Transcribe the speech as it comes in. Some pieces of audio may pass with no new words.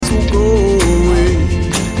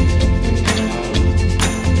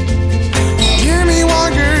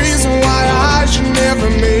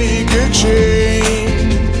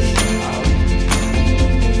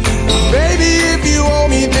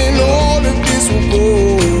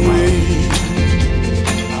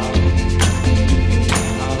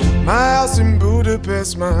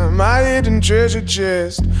rest. My hidden treasure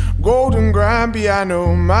chest, golden grand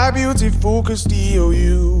piano, my beautiful Castillo.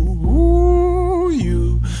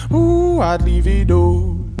 I'd leave it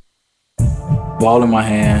all. Ball in my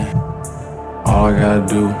hand, all I gotta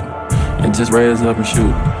do is just raise up and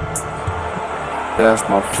shoot. That's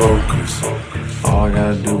my focus. All I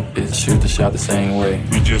gotta do is shoot the shot the same way.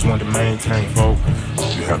 You just want to maintain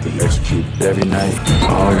focus. You have to execute every night.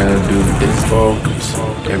 All I gotta do is focus.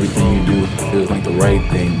 Everything you do feels like the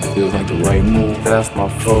right thing, feels like the right move. That's my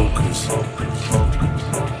focus.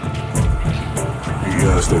 You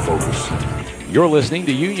gotta stay focused. You're listening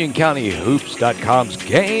to UnionCountyHoops.com's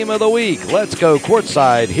Game of the Week. Let's go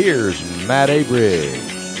courtside. Here's Matt Abrig.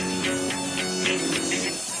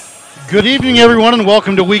 Good evening, everyone, and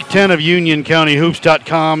welcome to Week 10 of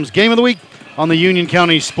UnionCountyHoops.com's Game of the Week on the Union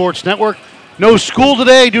County Sports Network. No school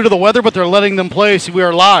today due to the weather, but they're letting them play, so we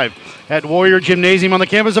are live at Warrior Gymnasium on the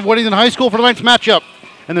campus of Weddington High School for tonight's matchup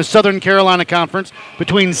in the Southern Carolina Conference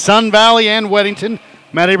between Sun Valley and Weddington.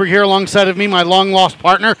 Matt Abrig here alongside of me, my long-lost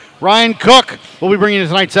partner, Ryan Cook. We'll be bringing you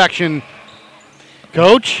tonight's action.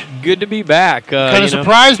 Coach? Good to be back. Kind of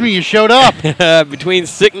surprised me you showed up. Between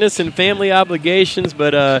sickness and family obligations,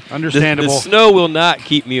 but understandable. The snow will not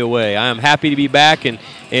keep me away. I am happy to be back, and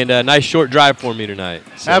a nice short drive for me tonight.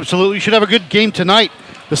 So. Absolutely. You should have a good game tonight.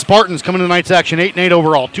 The Spartans coming to tonight's action, 8-8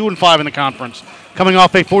 overall, 2-5 in the conference. Coming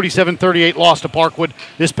off a 47-38 loss to Parkwood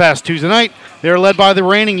this past Tuesday night. They're led by the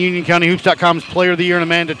reigning UnionCountyHoops.com's Player of the Year in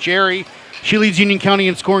Amanda Cherry. She leads Union County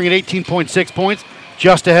in scoring at 18.6 points,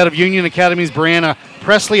 just ahead of Union Academy's Brianna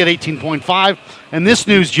Presley at 18.5. And this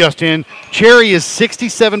news just in, Cherry is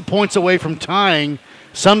 67 points away from tying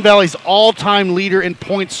Sun Valley's all-time leader in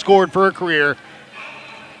points scored for her career,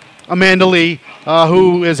 Amanda Lee,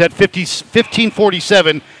 who is at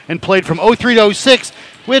 1547 and played from 03 to 06,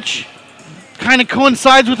 which kind of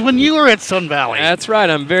coincides with when you were at Sun Valley. That's right.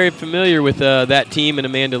 I'm very familiar with that team and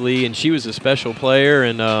Amanda Lee, and she was a special player,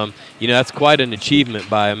 and that's quite an achievement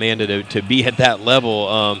by Amanda to be at that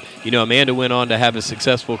level. Amanda went on to have a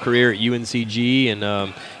successful career at UNCG, and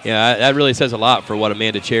that really says a lot for what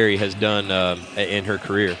Amanda Cherry has done in her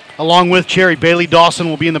career. Along with Cherry, Bailey Dawson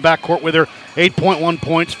will be in the backcourt with her, 8.1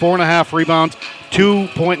 points, 4.5 rebounds,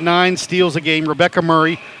 2.9 steals a game. Rebecca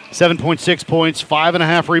Murray, 7.6 points,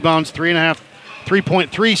 5.5 rebounds,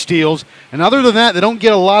 3.3 steals. And other than that, they don't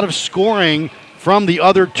get a lot of scoring from the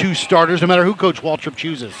other two starters, no matter who Coach Waltrip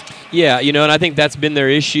chooses. Yeah, and I think that's been their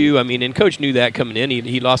issue. I mean, and Coach knew that coming in.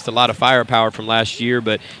 He lost a lot of firepower from last year,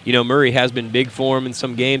 but, Murray has been big for him in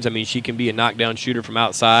some games. I mean, she can be a knockdown shooter from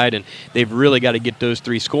outside, and they've really got to get those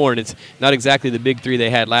three scoring. It's not exactly the big three they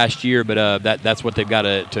had last year, but that's what they've got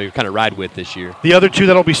to kind of ride with this year. The other two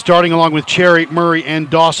that will be starting along with Cherry, Murray, and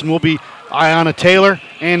Dawson will be Ayanna Taylor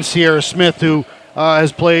and Sierra Smith, who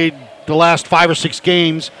has played the last 5 or 6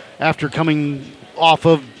 games after coming off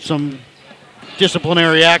of some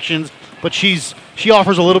disciplinary actions, but she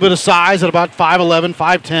offers a little bit of size at about 5'11",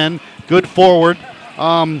 5'10", good forward.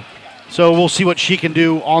 So we'll see what she can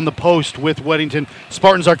do on the post with Weddington.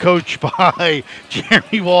 Spartans are coached by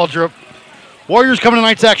Jeremy Waldrop. Warriors coming to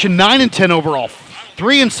tonight's action, 9-10 overall,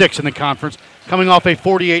 3-6 in the conference, coming off a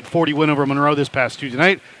 48-40 win over Monroe this past Tuesday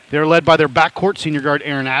night. They're led by their backcourt senior guard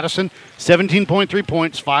Aaron Addison, 17.3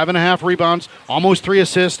 points, 5.5 rebounds, almost 3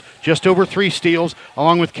 assists, just over 3 steals,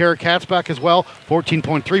 along with Kara Katzbach as well,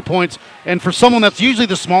 14.3 points. And for someone that's usually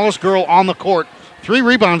the smallest girl on the court, 3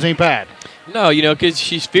 rebounds ain't bad. No, because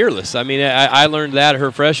she's fearless. I mean, I learned that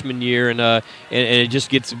her freshman year, and it just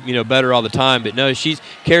gets better all the time. But no,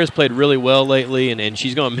 Kara's played really well lately, and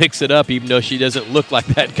she's going to mix it up, even though she doesn't look like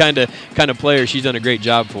that kind of player. She's done a great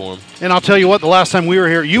job for him. And I'll tell you what, the last time we were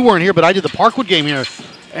here, you weren't here, but I did the Parkwood game here,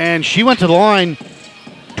 and she went to the line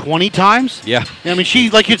 20 times. Yeah. I mean, she,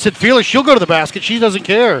 like you said, fearless. She'll go to the basket. She doesn't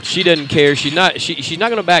care. She doesn't care. She's not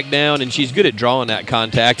going to back down, and she's good at drawing that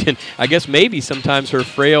contact. And I guess maybe sometimes her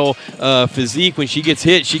frail physique, when she gets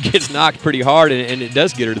hit, she gets knocked pretty hard, and it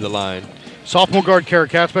does get her to the line. Sophomore guard Kara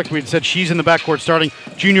Katzbach, we had said she's in the backcourt starting.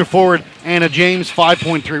 Junior forward Anna James,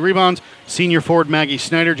 5.3 rebounds. Senior forward Maggie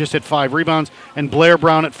Snyder just at 5 rebounds. And Blair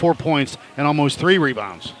Brown at 4 points and almost 3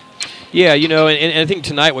 rebounds. Yeah, and I think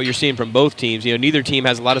tonight what you're seeing from both teams, neither team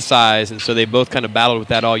has a lot of size, and so they both kind of battled with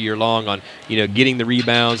that all year long on, getting the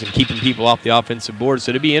rebounds and keeping people off the offensive board.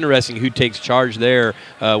 So it'll be interesting who takes charge there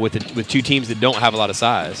with two teams that don't have a lot of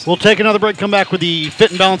size. We'll take another break, come back with the fit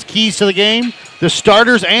and balance keys to the game, the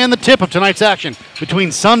starters, and the tip of tonight's action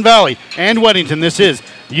between Sun Valley and Weddington. This is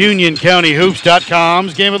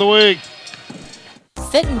UnionCountyHoops.com's Game of the Week.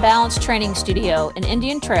 Fit and Balance Training Studio in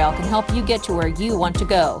Indian Trail can help you get to where you want to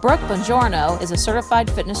go. Brooke Bongiorno is a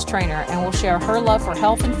certified fitness trainer and will share her love for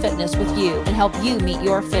health and fitness with you and help you meet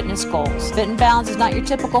your fitness goals. Fit and Balance is not your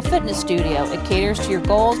typical fitness studio. It caters to your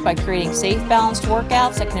goals by creating safe, balanced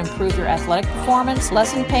workouts that can improve your athletic performance,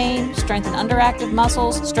 lessen pain, strengthen underactive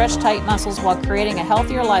muscles, stretch tight muscles while creating a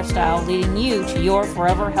healthier lifestyle, leading you to your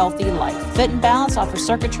forever healthy life. Fit and Balance offers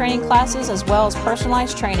circuit training classes as well as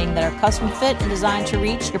personalized training that are custom fit and designed to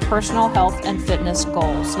reach your personal health and fitness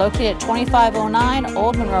goals. Located at 2509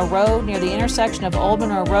 Old Monroe Road near the intersection of Old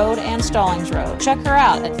Monroe Road and Stallings Road. Check her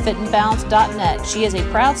out at fitandbalance.net. She is a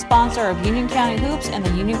proud sponsor of Union County Hoops and the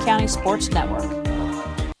Union County Sports Network.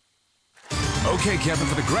 Okay, Kevin,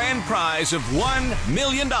 for the grand prize of $1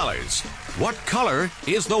 million, what color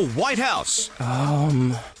is the White House?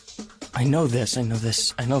 I know this.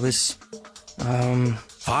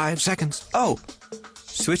 5 seconds. Oh,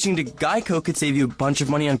 switching to Geico could save you a bunch of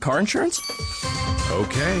money on car insurance?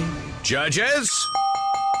 Okay. Judges?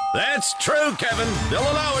 That's true, Kevin. They'll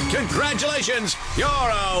allow it. Congratulations. You're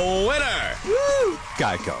a winner. Woo!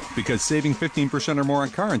 Geico, because saving 15% or more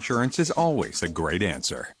on car insurance is always a great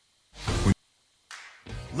answer.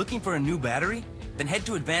 Looking for a new battery? Then head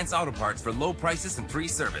to Advance Auto Parts for low prices and free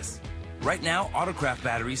service. Right now, Autocraft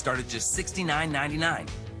batteries start at just $69.99,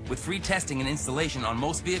 with free testing and installation on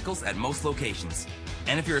most vehicles at most locations.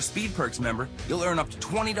 And if you're a Speed Perks member, you'll earn up to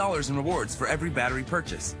 $20 in rewards for every battery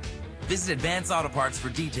purchase. Visit Advance Auto Parts for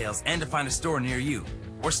details and to find a store near you,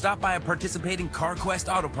 or stop by a participating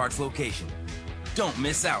CarQuest Auto Parts location. Don't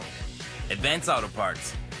miss out. Advance Auto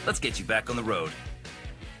Parts. Let's get you back on the road.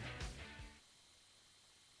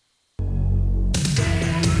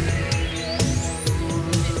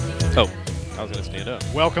 Oh, I was going to stand up.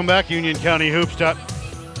 Welcome back,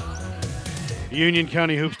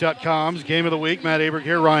 UnionCountyHoops.com's Game of the Week. Matt Aberg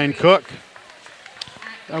here, Ryan Cook.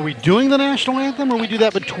 Are we doing the national anthem, or we do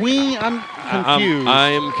that between? I'm confused.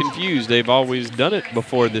 I am confused. They've always done it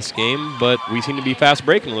before this game, but we seem to be fast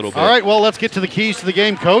breaking a little bit. All right, well, let's get to the keys to the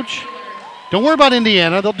game, Coach. Don't worry about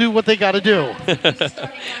Indiana. They'll do what they got to do.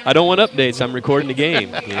 I don't want updates. I'm recording the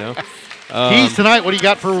game, you know. Keys tonight, what do you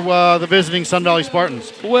got for the visiting Sun Valley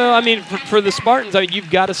Spartans? Well, I mean, for the Spartans, I mean, you've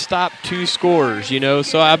got to stop two scorers, you know.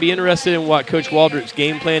 So I'll be interested in what Coach Waldrop's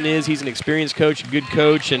game plan is. He's an experienced coach, a good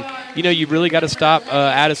coach, and, you know, you've really got to stop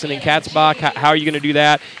Addison and Katzbach. How are you going to do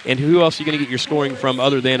that? And who else are you going to get your scoring from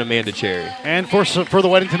other than Amanda Cherry? And for the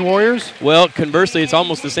Weddington Warriors? Well, conversely, it's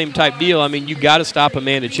almost the same type deal. I mean, you've got to stop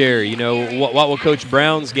Amanda Cherry. You know, what will Coach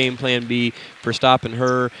Brown's game plan be for stopping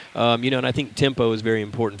her? You know, and I think tempo is very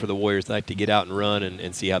important for the Warriors. They like to get out and run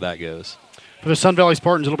and see how that goes. For the Sun Valley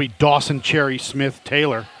Spartans, it'll be Dawson, Cherry, Smith,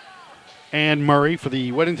 Taylor, and Murray. For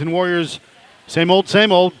the Weddington Warriors, same old.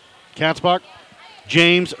 Katzbach,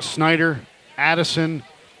 James, Snyder, Addison,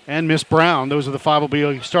 and Miss Brown. Those are the five will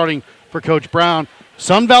be starting for Coach Brown.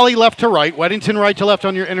 Sun Valley left to right, Weddington right to left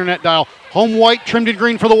on your internet dial. Home white trimmed in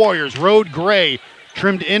green for the Warriors. Road gray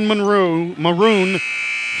trimmed in maroon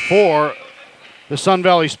for the Sun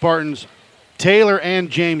Valley Spartans. Taylor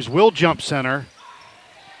and James will jump center.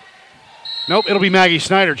 Nope, it'll be Maggie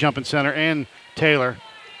Snyder jumping center and Taylor.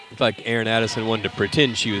 It's like Aaron Addison wanted to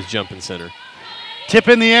pretend she was jumping center. Tip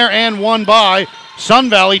in the air and one by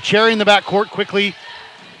Sun Valley. Cherry in the backcourt quickly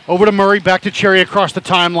over to Murray. Back to Cherry across the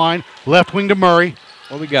timeline. Left wing to Murray.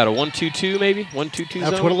 Well, we got a 1-2-2 maybe? 1-2-2 zone?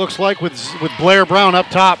 That's what it looks like with Blair Brown up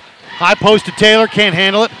top. High post to Taylor. Can't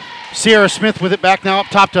handle it. Sierra Smith with it back now up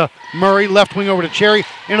top to Murray. Left wing over to Cherry.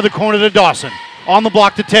 Into the corner to Dawson. On the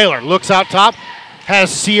block to Taylor. Looks out top. Has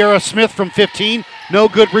Sierra Smith from 15. No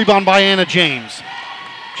good. Rebound by Anna James.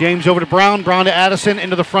 James over to Brown. Brown to Addison.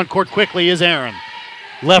 Into the front court quickly is Aaron.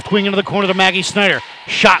 Left wing into the corner to Maggie Snyder.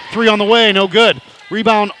 Shot three on the way. No good.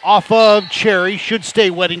 Rebound off of Cherry. Should stay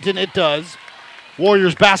Weddington. It does.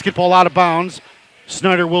 Warriors basketball out of bounds.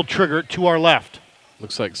 Snyder will trigger it to our left.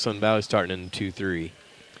 Looks like Sun Valley starting in 2-3.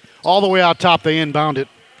 All the way out top, they inbound it.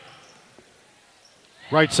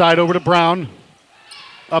 Right side over to Brown.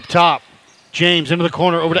 Up top. James into the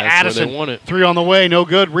corner over to Addison. Where they want it. Three on the way, no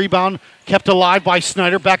good. Rebound kept alive by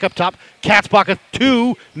Snyder. Back up top. Katzbach a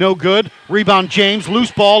two, no good. Rebound James.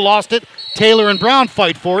 Loose ball, lost it. Taylor and Brown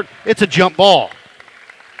fight for it. It's a jump ball.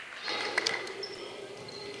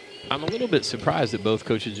 I'm a little bit surprised that both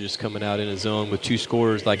coaches are just coming out in a zone with two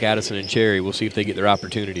scorers like Addison and Cherry. We'll see if they get their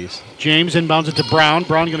opportunities. James inbounds it to Brown.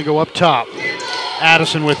 Brown going to go up top.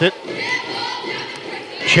 Addison with it.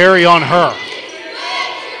 Cherry on her.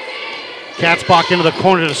 Katzbach into the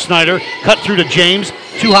corner to Snyder. Cut through to James.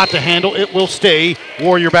 Too hot to handle. It will stay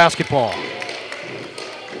Warrior basketball.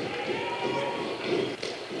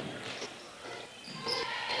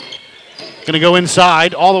 Going Going to go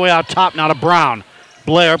inside, all the way out top now to Brown.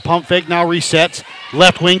 Blair, pump fake, now resets.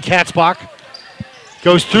 Left wing, Katzbach.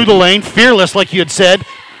 Goes through the lane, fearless like you had said.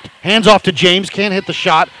 Hands off to James, can't hit the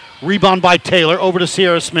shot. Rebound by Taylor, over to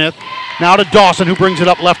Sierra Smith. Now to Dawson, who brings it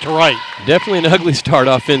up left to right. Definitely an ugly start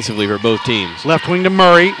offensively for both teams. Left wing to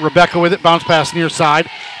Murray. Rebecca with it, bounce pass near side.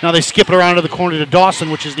 Now they skip it around to the corner to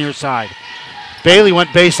Dawson, which is near side. Bailey went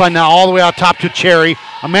baseline now all the way out top to Cherry.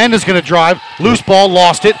 Amanda's going to drive. Loose ball,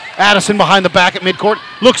 lost it. Addison behind the back at midcourt.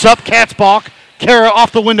 Looks up, Katzbach. Kara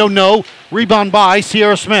off the window, no. Rebound by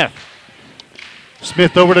Sierra Smith.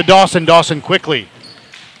 Smith over to Dawson. Dawson quickly.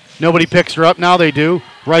 Nobody picks her up. Now they do.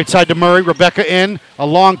 Right side to Murray. Rebecca in. A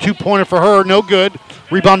long two-pointer for her. No good.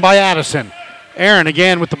 Rebound by Addison. Aaron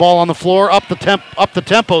again with the ball on the floor. Up the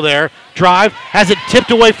tempo there. Drive. Has it tipped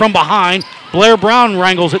away from behind. Blair Brown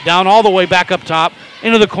wrangles it down all the way back up top.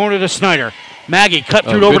 Into the corner to Snyder. Maggie cut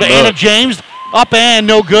through over to Anna James. Up and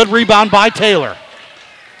no good. Rebound by Taylor.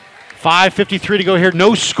 5:53 to go here.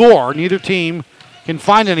 No score. Neither team can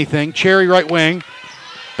find anything. Cherry right wing.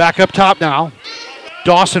 Back up top now.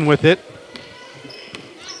 Dawson with it.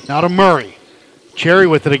 Now to Murray. Cherry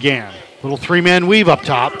with it again. Little three-man weave up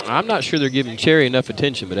top. I'm not sure they're giving Cherry enough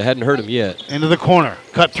attention, but I hadn't heard him yet. Into the corner.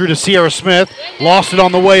 Cut through to Sierra Smith. Lost it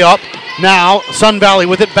on the way up. Now Sun Valley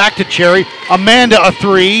with it. Back to Cherry. Amanda a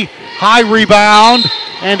three. High rebound.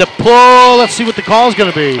 And a pull. Let's see what the call is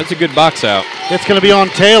going to be. That's a good box out. It's going to be on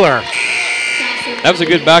Taylor. That was a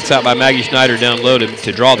good box out by Maggie Schneider down low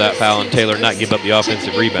to draw that foul on Taylor and not give up the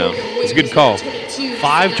offensive rebound. It's a good call.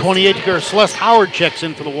 5:28 to go. Celeste Howard checks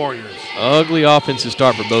in for the Warriors. Ugly offensive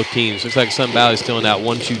start for both teams. Looks like Sun Valley's still in that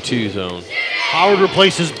 1-2-2 zone. Howard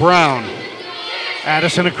replaces Brown.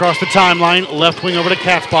 Addison across the timeline. Left wing over to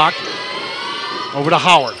Katzbach. Over to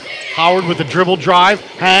Howard. Howard with the dribble drive.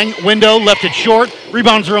 Hang. Window. Left it short.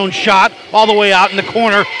 Rebounds her own shot. All the way out in the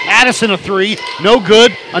corner. Addison a three. No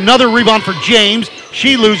good. Another rebound for James.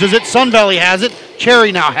 She loses it. Sun Valley has it.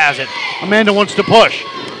 Cherry now has it. Amanda wants to push.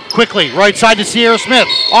 Quickly. Right side to Sierra Smith.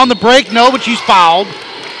 On the break. No, but she's fouled.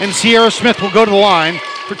 And Sierra Smith will go to the line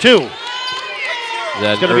for two.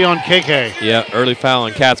 It's going to be on KK. Yeah, early foul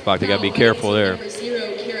on Katzbach. They got to be careful there.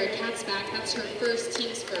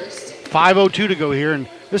 5:02 to go here, and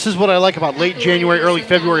this is what I like about late January, early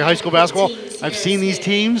February high school basketball. I've seen these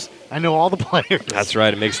teams. I know all the players. That's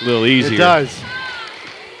right. It makes it a little easier. It does.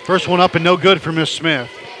 First one up and no good for Miss Smith.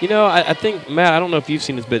 You know, I think, Matt, I don't know if you've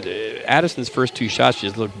seen this, but Addison's first two shots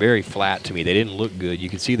just looked very flat to me. They didn't look good. You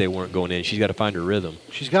could see they weren't going in. She's got to find her rhythm.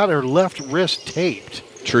 She's got her left wrist taped.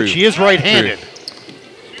 True. She is right-handed. True.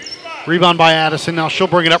 Rebound by Addison. Now she'll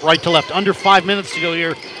bring it up right to left. Under 5 minutes to go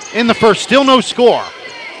here in the first. Still no score.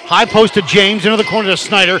 High post to James. Into the corner to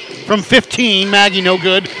Snyder. From 15, Maggie no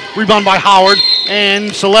good. Rebound by Howard.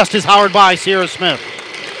 And Celeste is Howard by Sierra Smith.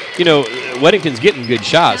 You know, Weddington's getting good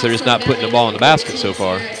shots. They're just not putting the ball in the basket so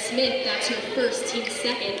far.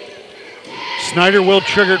 Snyder will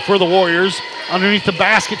trigger it for the Warriors. Underneath the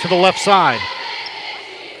basket to the left side.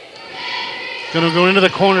 Going to go into the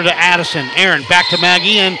corner to Addison. Aaron back to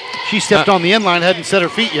Maggie, and she stepped on the end line, hadn't set her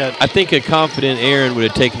feet yet. I think a confident Aaron would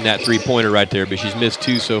have taken that three-pointer right there, but she's missed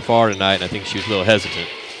two so far tonight, and I think she was a little hesitant.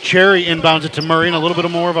 Cherry inbounds it to Murray, and a little bit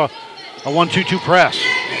more of a 1-2-2 press.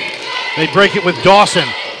 They break it with Dawson.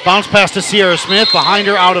 Bounce pass to Sierra Smith. Behind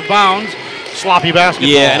her, out of bounds. Sloppy basketball.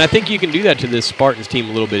 Yeah, and I think you can do that to this Spartans team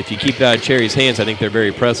a little bit. If you keep that in Cherry's hands, I think they're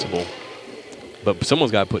very pressable. But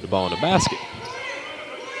someone's got to put the ball in the basket.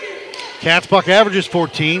 Katzbach averages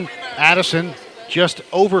 14. Addison just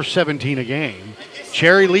over 17 a game.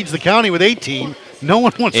 Cherry leads the county with 18. No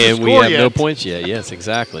one wants to score yet. And we have no points yet. Yes,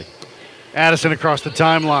 exactly. Addison across the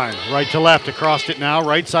timeline. Right to left. Across it now.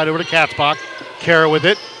 Right side over to Katzbach. Kara with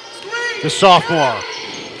it. The sophomore.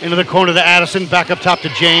 Into the corner to Addison. Back up top to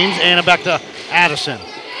James. Anna back to Addison.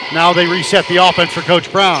 Now they reset the offense for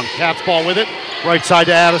Coach Brown. Katz ball with it. Right side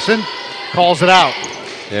to Addison. Calls it out.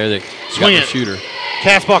 There they swing got it. The shooter.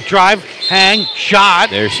 Katzbach drive. Hang. Shot.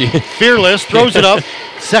 There she is. Fearless. Throws it up.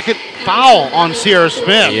 Second foul on Sierra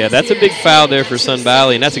Smith. Yeah, that's a big foul there for Sun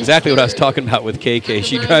Valley, and that's exactly what I was talking about with KK.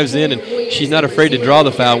 She drives in, and she's not afraid to draw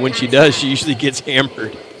the foul. When she does, she usually gets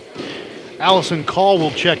hammered. Allison Call will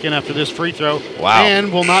check in after this free throw. Wow.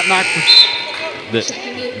 And will not knock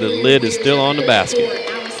the lid is still on the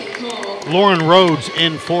basket. Lauren Rhodes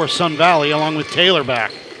in for Sun Valley along with Taylor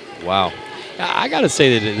back. Wow. I got to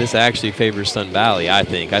say that this actually favors Sun Valley, I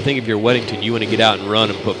think. I think if you're Weddington, you want to get out and run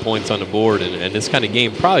and put points on the board, and this kind of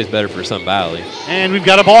game probably is better for Sun Valley. And we've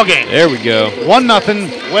got a ball game. There we go. 1-0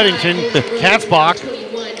 Weddington.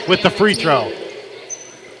 Katzbach with the free throw.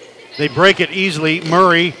 They break it easily.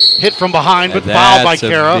 Murray hit from behind, but That's fouled by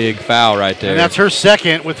Kara. a big foul right there. And that's her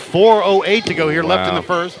second with 4:08 to go here, left in the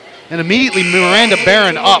first. And immediately Miranda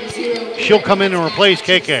Barron up. She'll come in and replace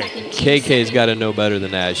KK. KK's got to know better than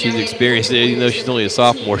that. She's experienced it. Even though she's only a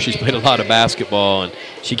sophomore, she's played a lot of basketball, and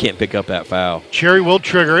she can't pick up that foul. Cherry will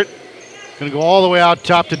trigger it. Going to go all the way out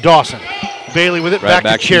top to Dawson. Bailey with it, Right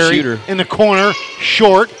back to to the Cherry. shooter. In the corner,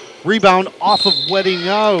 short. Rebound off of Wedding.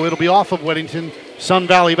 Oh, it'll be off of Weddington. Sun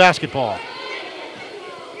Valley basketball.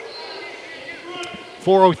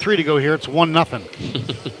 4:03 to go here. It's 1-0.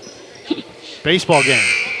 Baseball game.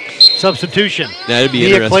 Substitution. That'd be Nia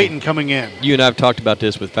interesting. Clayton coming in. You and I have talked about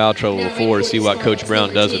this with foul trouble before to see what Coach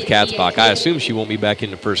Brown does with Katzbach. I assume she won't be back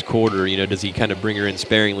in the first quarter. Does he kind of bring her in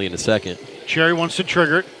sparingly in the second? Cherry wants to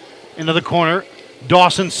trigger it into the corner.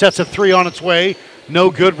 Dawson sets a three on its way.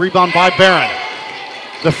 No good. Rebound by Barron.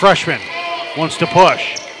 The freshman wants to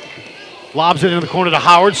push. Lobs it into the corner to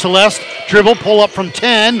Howard. Celeste, dribble, pull up from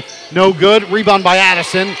 10. No good. Rebound by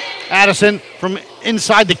Addison. Addison from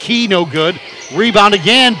inside the key, no good. Rebound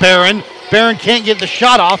again, Barron. Barron can't get the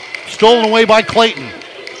shot off. Stolen away by Clayton.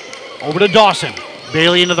 Over to Dawson.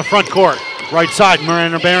 Bailey into the front court. Right side,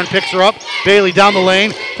 Miranda Barron picks her up. Bailey down the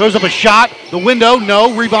lane. Throws up a shot. The window,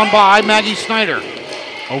 no. Rebound by Maggie Snyder.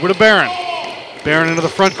 Over to Barron. Barron into the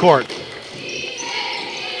front court.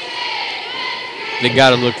 They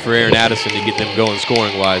got to look for Aaron Addison to get them going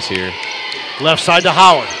scoring-wise here. Left side to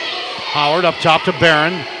Howard. Howard up top to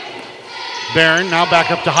Barron. Barron now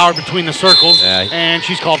back up to Howard between the circles, and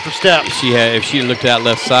she's called for steps. If she had looked at that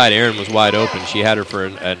left side, Aaron was wide open. She had her for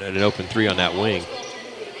an open three on that wing.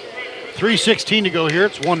 3:16 to go here.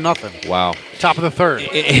 It's 1-0. Wow. Top of the third.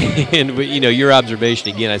 And your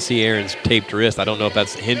observation again, I see Aaron's taped wrist. I don't know if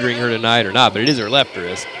that's hindering her tonight or not, but it is her left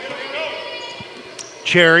wrist.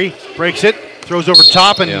 Cherry breaks it, throws over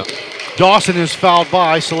top, and Dawson is fouled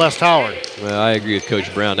by Celeste Howard. Well, I agree with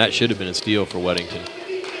Coach Brown. That should have been a steal for Weddington.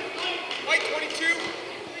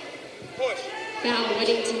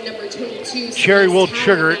 Cherry will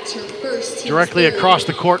trigger it directly across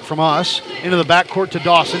the court from us. Into the backcourt to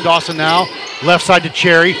Dawson. Dawson now, left side to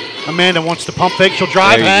Cherry. Amanda wants to pump fake. She'll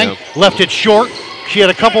drive, hang, left it short. She had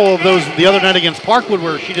a couple of those the other night against Parkwood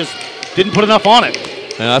where she just didn't put enough on it.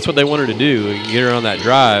 And that's what they want her to do, get her on that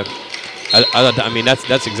drive. I mean,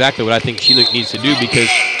 that's exactly what I think she needs to do because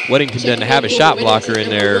Weddington doesn't have a shot blocker in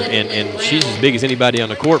there, and she's as big as anybody on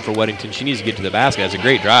the court for Weddington. She needs to get to the basket. That's a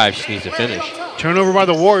great drive. She needs to finish. Turnover by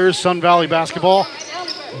the Warriors, Sun Valley basketball.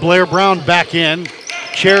 Blair Brown back in.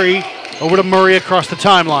 Cherry over to Murray across the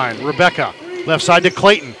timeline. Rebecca, left side to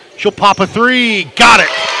Clayton. She'll pop a three. Got it.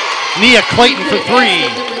 Nia Clayton for three.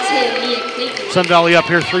 Sun Valley up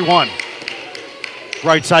here 3-1.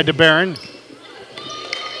 Right side to Barron.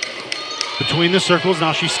 Between the circles,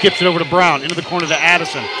 now she skips it over to Brown. Into the corner to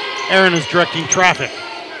Addison. Aaron is directing traffic.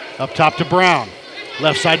 Up top to Brown.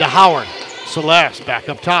 Left side to Howard. Celeste back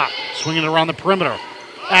up top. Swinging it around the perimeter.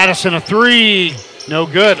 Addison a three. No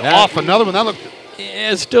good. Off another one. That looked...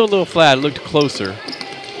 Yeah, it's still a little flat. It looked closer.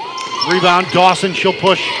 Rebound. Dawson. She'll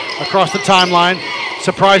push across the timeline.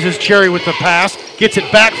 Surprises Cherry with the pass. Gets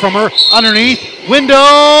it back from her. Underneath.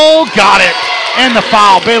 Window. Got it. And the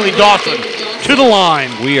foul. Bailey Dawson to the line.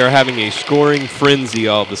 We are having a scoring frenzy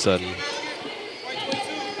all of a sudden.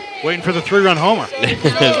 Waiting for the three-run homer.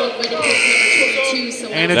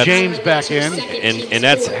 Anna James back in. And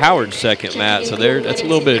that's Howard's second, Matt. So that's a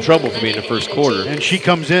little bit of trouble for me in the first quarter. And she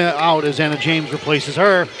comes in out as Anna James replaces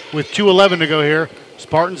her with 2:11 to go here.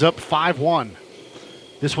 Spartans up 5-1.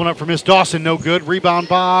 This one up for Miss Dawson, no good. Rebound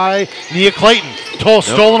by Nia Clayton.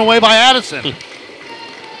 Stolen away by Addison.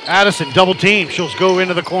 Addison, double team. She'll go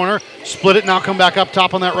into the corner, split it, now come back up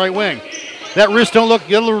top on that right wing. That wrist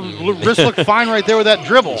wrist looked fine right there with that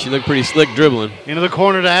dribble. She looked pretty slick dribbling. Into the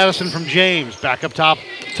corner to Addison from James. Back up top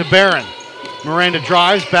to Barron. Miranda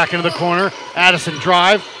drives, back into the corner. Addison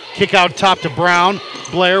drive, kick out top to Brown.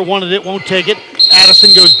 Blair wanted it, won't take it.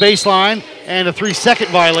 Addison goes baseline, and a 3-second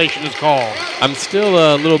violation is called. I'm still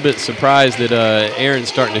a little bit surprised that Erin's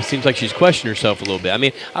starting to, seems like she's questioning herself a little bit. I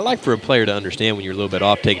mean, I like for a player to understand when you're a little bit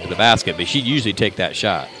off taking to the basket, but she'd usually take that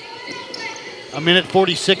shot. A minute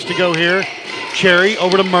 46 to go here. Cherry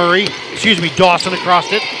over to Murray. Dawson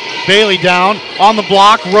across it. Bailey down on the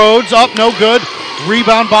block. Rhodes up, no good.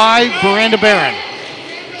 Rebound by Miranda Barron.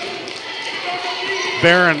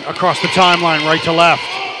 Barron across the timeline, right to left.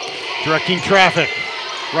 Directing traffic.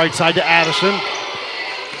 Right side to Addison.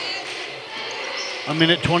 A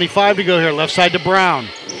minute 25 to go here. Left side to Brown.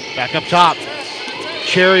 Back up top.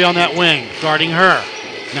 Cherry on that wing, guarding her.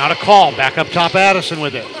 Now to call. Back up top, Addison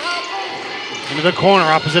with it. Into the corner,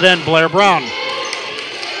 opposite end, Blair Brown.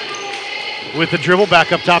 with the dribble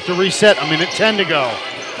back up top to reset. 1:10 to go.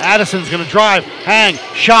 Addison's going to drive, hang,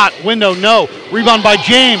 shot, window, no. Rebound by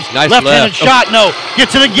James. Nice left-handed left. shot, no.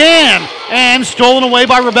 Gets it again, and stolen away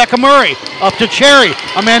by Rebecca Murray. Up to Cherry.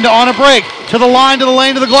 Amanda on a break. To the line, to the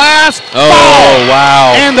lane, to the glass. Oh, Ball!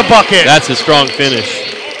 wow. And the bucket. That's a strong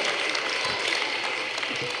finish.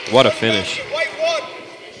 What a finish.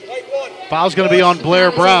 Foul's going to be on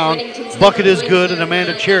Blair Brown. Bucket is good, and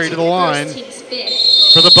Amanda Cherry to the line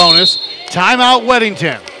for the bonus. Timeout,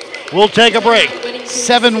 Weddington. We'll take a break.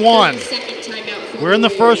 7-1. We're in the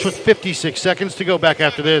first with 56 seconds to go. Back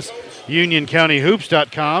after this.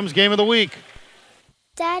 UnionCountyHoops.com's Game of the Week.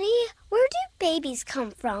 Daddy, where do babies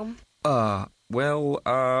come from? Honey?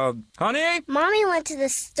 Mommy went to the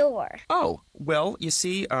store. Oh, well, you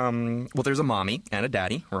see, there's a mommy and a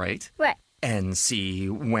daddy, right? Right. And see,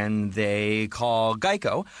 when they call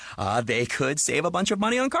Geico, they could save a bunch of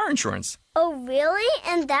money on car insurance. Oh, really?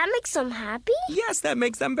 And that makes them happy? Yes, that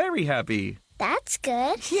makes them very happy. That's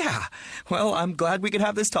good. Yeah. Well, I'm glad we could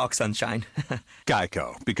have this talk, Sunshine.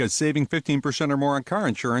 Geico, because saving 15% or more on car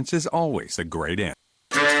insurance is always a great answer.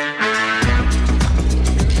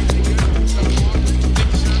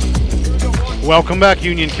 Welcome back,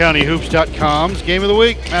 UnionCountyHoops.com's Game of the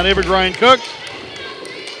Week. Matt Average, Ryan Cook.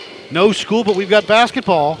 No school, but we've got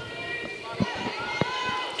basketball.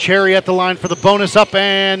 Cherry at the line for the bonus, up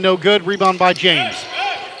and no good. Rebound by James.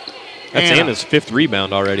 That's Anna's 5th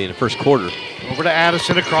rebound already in the first quarter. Over to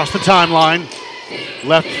Addison across the timeline.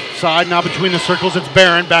 Left side, now between the circles, it's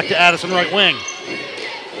Barron. Back to Addison, right wing.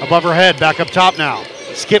 Above her head, back up top now.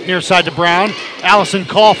 Skip near side to Brown. Allison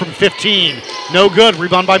Call from 15. No good.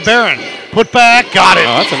 Rebound by Barron. Put back, got it.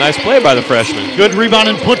 Oh, that's a nice play by the freshman. Good rebound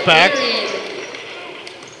and put back.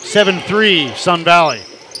 7-3, Sun Valley.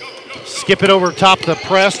 Skip it over top the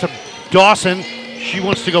press to Dawson. She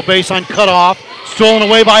wants to go baseline, cut off. Stolen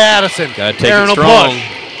away by Addison. Gotta take Aaron it will strong.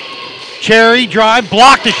 push. Cherry drive,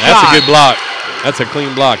 blocked the shot. That's a good block. That's a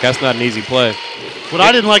clean block. That's not an easy play. What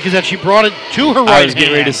I didn't like is that she brought it to her right hand. I was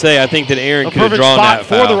getting ready to say, I think that Aaron A could have perfect drawn spot that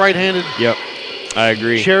foul. for the right-handed Yep, I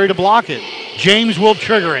agree. Cherry to block it. James will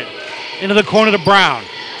trigger it. Into the corner to Brown.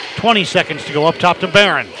 20 seconds to go up top to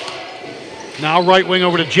Barron. Now right wing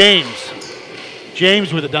over to James.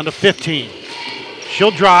 James with it down to 15.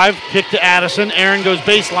 She'll drive, kick to Addison. Aaron goes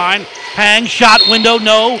baseline. Hang, shot, window,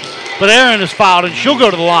 no. But Aaron is fouled, and she'll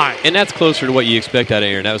go to the line. And that's closer to what you expect out of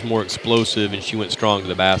Aaron. That was more explosive, and she went strong to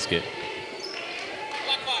the basket.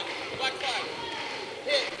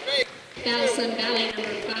 Foul Sun Valley, number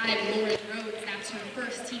 5, Lauren Rhodes. That's her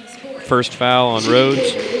first team sport. First foul on Rhodes.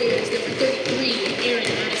 Warriors, number 33, Aaron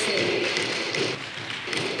Addison.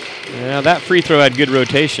 Yeah, that free throw had good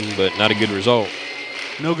rotation, but not a good result.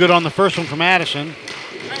 No good on the first one from Addison.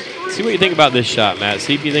 See what you think about this shot, Matt.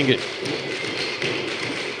 See if you think it.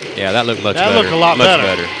 Yeah, that looked much better. That looked a lot much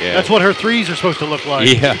better. Yeah. That's what her threes are supposed to look like.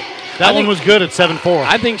 Yeah. That one was good at 7-4.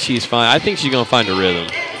 I think she's fine. I think she's going to find a rhythm.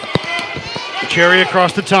 Cherry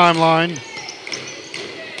across the timeline.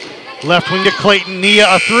 Left wing to Clayton. Nia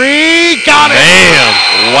a three. Got it. Damn.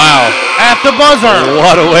 Wow. At the buzzer.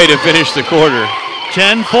 What a way to finish the quarter.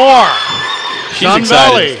 10-4. She's Sun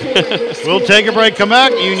excited. Valley. We'll take a break. Come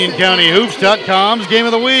back. UnionCountyHoops.com's Game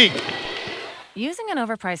of the Week. Using an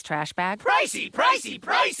overpriced trash bag? Pricey, pricey,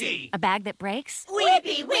 pricey! A bag that breaks?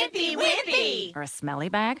 Whippy, whippy, whippy! Or a smelly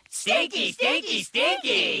bag? Stinky, stinky,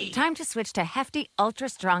 stinky! Time to switch to Hefty Ultra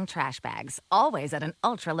Strong trash bags, always at an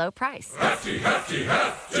ultra low price. Hefty, hefty,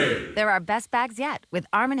 hefty! They're our best bags yet with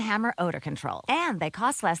Arm & Hammer odor control. And they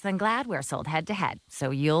cost less than Glad we're sold head to head.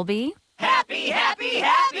 So you'll be... happy, happy,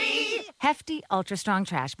 happy! Hefty Ultra Strong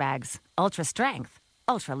trash bags. Ultra strength,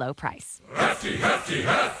 ultra low price. Hefty, hefty,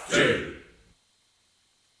 hefty!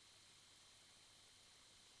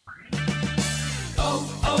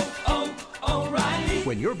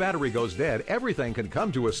 When your battery goes dead, everything can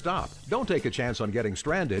come to a stop. Don't take a chance on getting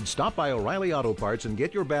stranded. Stop by O'Reilly Auto Parts and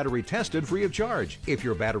get your battery tested free of charge. If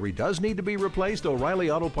your battery does need to be replaced,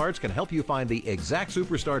 O'Reilly Auto Parts can help you find the exact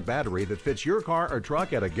Superstart battery that fits your car or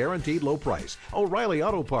truck at a guaranteed low price. O'Reilly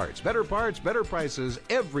Auto Parts. Better parts, better prices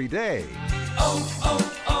every day.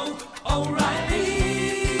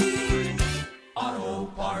 O'Reilly Auto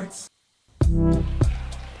Parts.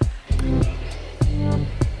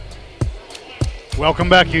 Welcome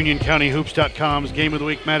back, UnionCountyHoops.com's Game of the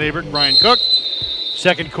Week. Matt Averett, Brian Cook.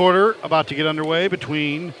 Second quarter about to get underway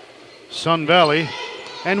between Sun Valley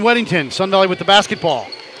and Weddington. Sun Valley with the basketball.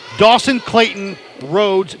 Dawson, Clayton,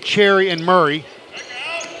 Rhodes, Cherry, and Murray.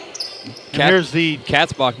 And here's the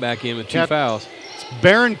Katzbach back in with two fouls. It's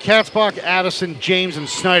Barron, Katzbach, Addison, James, and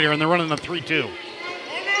Snyder, and they're running a 3-2.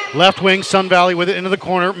 Left wing, Sun Valley with it into the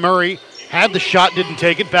corner. Murray Had the shot, didn't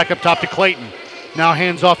take it. Back up top to Clayton. Now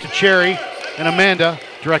hands off to Cherry and Amanda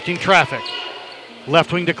directing traffic.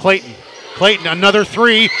 Left wing to Clayton. Clayton, another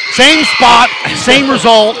three. Same spot, same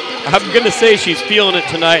result. I'm going to say she's feeling it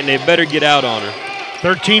tonight, and they better get out on her.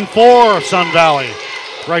 13-4 Sun Valley.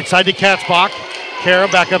 Right side to Katzbach. Kara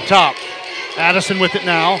back up top. Addison with it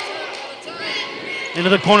now. Into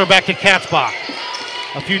the corner, back to Katzbach.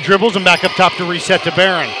 A few dribbles and back up top to reset to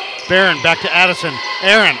Barron. Barron back to Addison.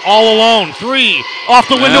 Aaron all alone. Three off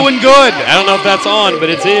the window and good. I don't know if that's on, but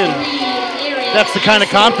it's in. That's the kind of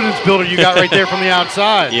confidence builder you got right there from the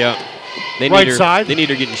outside. Yeah. They right need her, side. They need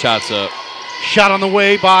her getting shots up. Shot on the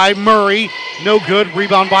way by Murray. No good.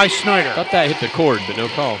 Rebound by Snyder. Thought that hit the cord, but no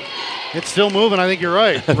call. It's still moving. I think you're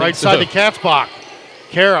right. Right side to Katzbach.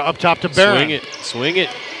 Kara up top to Barron. Swing it.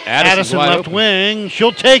 Addison left open. wing.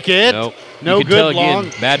 She'll take it. Nope. No you can good tell long.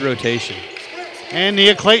 Again, bad rotation. And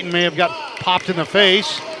Nia Clayton may have got popped in the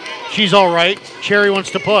face. She's all right. Cherry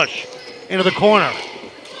wants to push into the corner.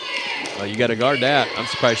 Well, you got to guard that. I'm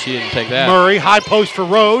surprised she didn't take that. Murray, high post for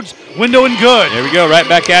Rhodes. Window and good. There we go. Right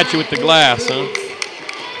back at you with the glass, huh?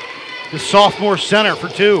 The sophomore center for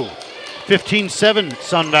two. 15-7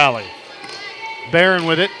 Sun Valley. Barron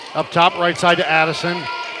with it. Up top, right side to Addison.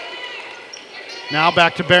 Now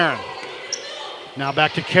back to Barron. Now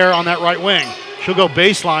back to Kara on that right wing. She'll go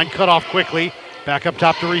baseline, cut off quickly. Back up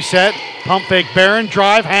top to reset. Pump fake Barron,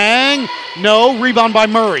 drive, hang. No, rebound by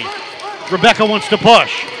Murray. Rebecca wants to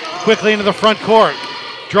push. Quickly into the front court.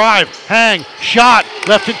 Drive, hang, shot.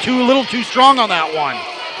 Left it a little too strong on that one.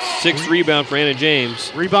 6th rebound for Anna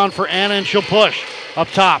James. Rebound for Anna, and she'll push. Up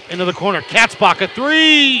top, into the corner. Katzbach, a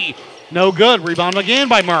three. No good. Rebound again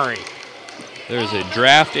by Murray. There's a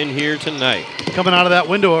draft in here tonight. Coming out of that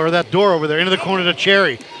window or that door over there. Into the corner to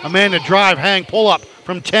Cherry. Amanda, drive, hang, pull up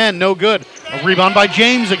from 10. No good. A rebound by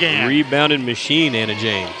James again. Rebounded machine, Anna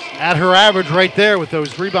James. At her average right there with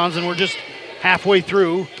those rebounds, and we're just halfway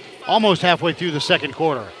through, almost halfway through the second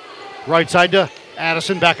quarter. Right side to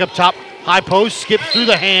Addison, back up top. High post, skips through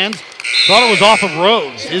the hands. Thought it was off of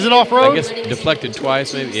Rhodes. Is it off Rhodes? I guess deflected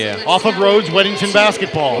twice, maybe, yeah. Off of Rhodes, Weddington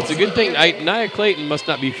basketball. It's a good thing. Nia Clayton must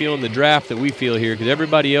not be feeling the draft that we feel here because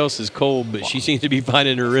everybody else is cold, but she seems to be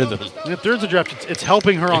finding her rhythm. And if there's a draft, it's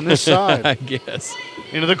helping her on this side. I guess.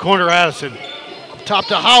 Into the corner, Addison. Top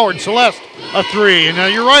to Howard, Celeste, a three. And now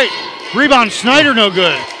you're right. Rebound, Snyder, no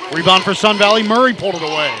good. Rebound for Sun Valley, Murray pulled it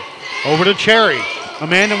away. Over to Cherry.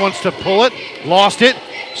 Amanda wants to pull it, lost it.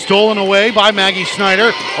 Stolen away by Maggie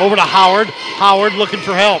Snyder. Over to Howard. Howard looking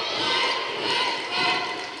for help.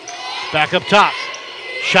 Back up top.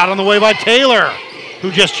 Shot on the way by Taylor, who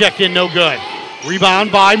just checked in, no good.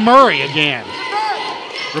 Rebound by Murray again.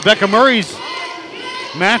 Rebecca Murray's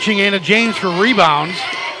matching Anna James for rebounds.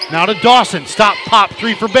 Now to Dawson. Stop, pop,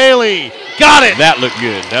 three for Bailey. Got it! That looked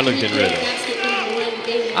good. That looked in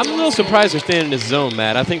rhythm. I'm a little surprised they're staying in this zone,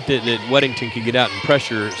 Matt. I think that Weddington could get out and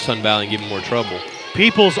pressure Sun Valley and give them more trouble.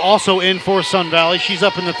 Peoples also in for Sun Valley. She's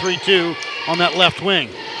up in the 3-2 on that left wing.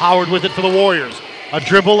 Howard with it for the Warriors. A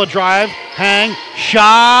dribble, a drive, hang,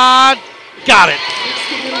 shot, got it.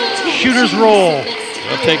 Shooter's roll.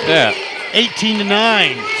 I'll take that.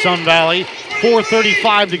 18-9, Sun Valley.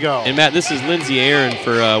 4:35 to go. And Matt, this is Lindsay Aaron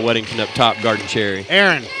for Weddington up top, guarding Cherry.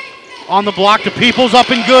 Aaron on the block to Peoples, up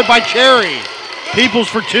and good by Cherry. Peoples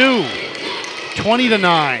for two.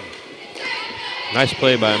 20-9. Nice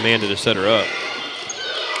play by Amanda to set her up.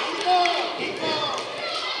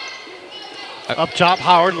 Up top,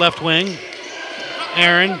 Howard, left wing.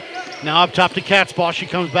 Aaron, now up top to Katzbach. She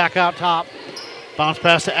comes back out top. Bounce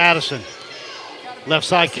pass to Addison. Left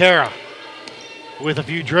side, Kara with a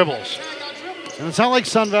few dribbles. And it's not like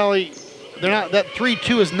Sun Valley, they're not, that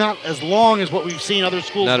 3-2 is not as long as what we've seen other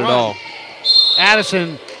schools Not run. at all.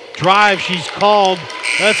 Addison, drive, she's called.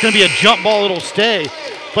 That's going to be a jump ball, it'll stay.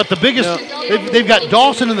 But the biggest, they've got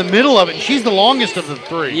Dawson in the middle of it, and she's the longest of the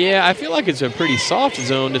three. Yeah, I feel like it's a pretty soft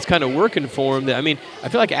zone that's kind of working for him. I mean, I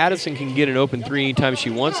feel like Addison can get an open three anytime she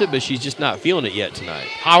wants it, but she's just not feeling it yet tonight.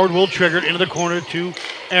 Howard will trigger it into the corner to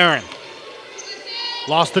Aaron.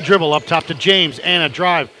 Lost the dribble, up top to James. Anna,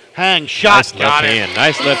 drive, hang, shot, Nice got left it. hand.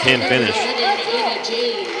 Nice left hand finish.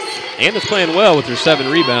 Anna's playing well with her 7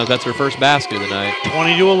 rebounds. That's her first basket of the night.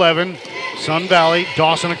 20-11, Sun Valley.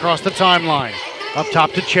 Dawson across the timeline. Up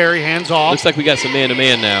top to Cherry, hands off. Looks like we got some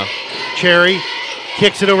man-to-man now. Cherry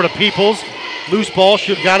kicks it over to Peoples. Loose ball,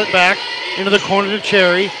 she got it back into the corner to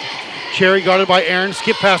Cherry. Cherry guarded by Aaron.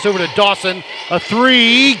 Skip pass over to Dawson. A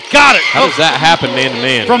three, got it. How does that happen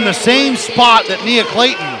man-to-man? From the same spot that Nia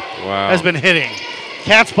Clayton has been hitting.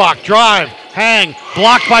 Katzbach, drive, hang,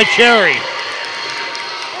 blocked by Cherry.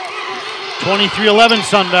 23-11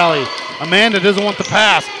 Sun Valley. Amanda doesn't want the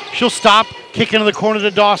pass. She'll stop, kick into the corner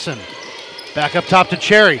to Dawson. Back up top to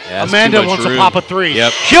Cherry. Yeah, Amanda wants to pop a three.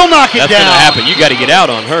 Yep. She'll knock it That's down. That's going to happen. You got to get out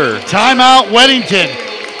on her. Timeout, Weddington.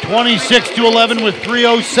 26-11 with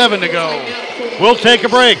 3:07 to go. We'll take a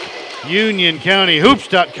break.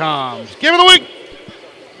 UnionCountyHoops.com's Game of the Week.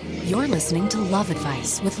 You're listening to Love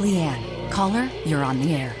Advice with Leanne. Caller, you're on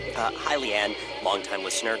the air. Hi, Leanne. Long-time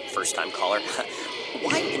listener, first-time caller.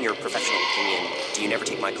 Why, in your professional opinion, do you never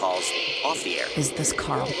take my calls off the air? Is this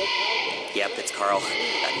Carl? Yep, it's Carl.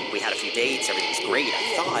 We had a few dates. Everything's great,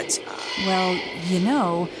 I thought. Well, you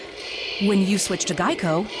know, when you switch to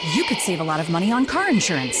Geico, you could save a lot of money on car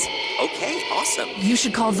insurance. Okay, awesome. You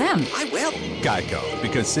should call them. I will. Geico,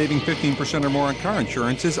 because saving 15% or more on car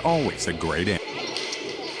insurance is always a great answer.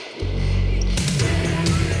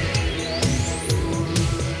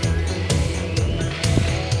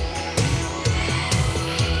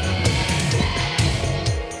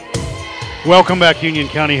 Welcome back,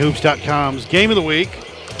 UnionCountyHoops.com's Game of the Week.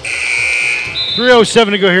 3:07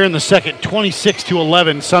 to go here in the second.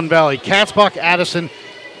 26-11, Sun Valley. Katzbach, Addison,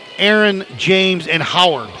 Aaron, James, and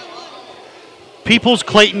Howard. Peoples,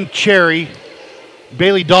 Clayton, Cherry,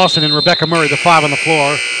 Bailey Dawson, and Rebecca Murray, the five on the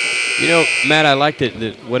floor. You know, Matt, I like that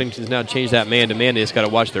Weddington's now changed that man-to-man. They just got to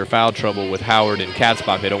watch their foul trouble with Howard and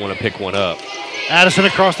Katzbach. They don't want to pick one up. Addison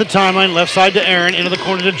across the timeline, left side to Aaron, into the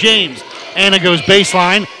corner to James. Anna goes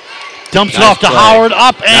baseline. Dumps it off to Howard,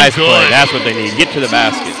 up and nice good. Play. That's what they need. Get to the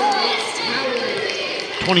basket.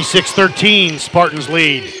 26-13, Spartans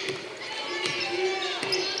lead.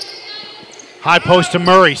 High post to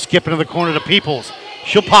Murray, skipping to the corner to Peoples.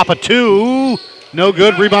 She'll pop a two. No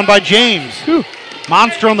good. Rebound by James.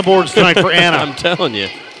 Monster on the boards tonight for Anna. I'm telling you.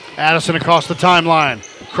 Addison across the timeline.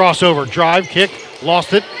 Crossover, drive, kick,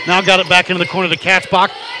 lost it. Now got it back into the corner to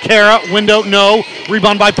Katzbach. Kara, window, no.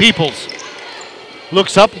 Rebound by Peoples.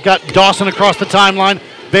 Looks up, got Dawson across the timeline.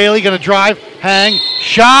 Bailey going to drive, hang,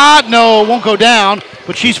 shot, no, won't go down,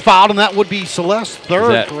 but she's fouled, and that would be Celeste's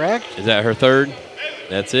third, correct? Is that her third?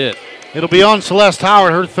 That's it. It'll be on Celeste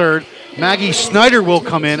Howard, her third. Maggie Snyder will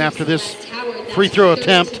come in after this free throw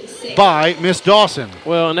attempt by Miss Dawson.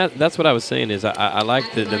 Well, and that's what I was saying is I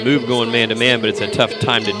like the move going man-to-man, but it's a tough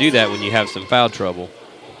time to do that when you have some foul trouble.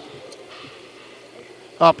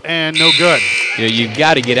 Up and no good. You know, you've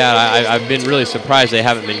got to get out. I've been really surprised they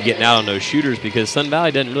haven't been getting out on those shooters because Sun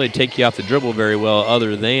Valley doesn't really take you off the dribble very well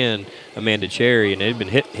other than Amanda Cherry, and they've been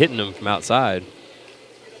hitting them from outside.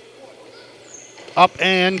 Up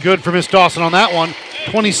and good for Miss Dawson on that one.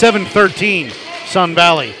 27-13, Sun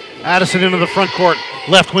Valley. Addison into the front court.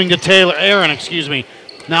 Left wing to Aaron.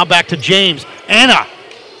 Now back to James. Anna,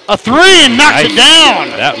 a three and knocks it down.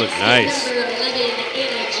 That looked nice.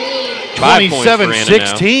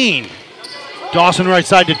 27-16. Dawson right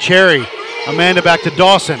side to Cherry. Amanda back to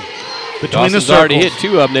Dawson. Between Dawson's the circles. already hit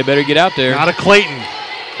two of them. They better get out there. Now to Clayton.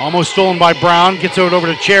 Almost stolen by Brown. Gets it over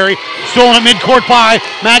to Cherry. Stolen at midcourt by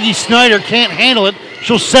Maggie Snyder. Can't handle it.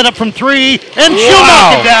 She'll set up from three, and she'll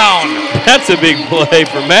knock it down. That's a big play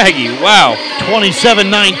for Maggie. Wow.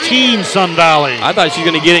 27-19, Sun Valley. I thought she was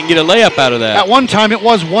going to get it and get a layup out of that. At one time, it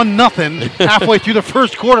was 1-0 halfway through the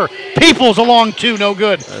first quarter. Peoples along two, no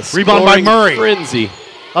good. Rebound by Murray. Frenzy.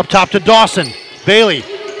 Up top to Dawson. Bailey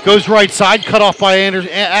goes right side, cut off by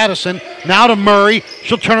Addison. Now to Murray.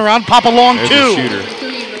 She'll turn around, pop a long There's two. A shooter.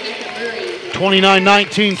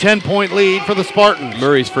 29-19, 10-point lead for the Spartans.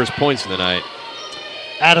 Murray's first points of the night.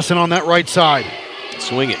 Addison on that right side.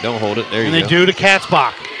 Swing it, don't hold it. There you go. And they do to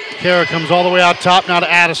Katzbach. Kara comes all the way out top, now to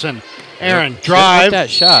Addison. Aaron, drive.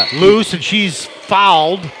 That shot. Loose, and she's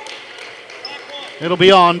fouled. It'll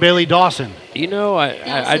be on Bailey Dawson. You know,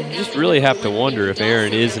 I just really have to wonder if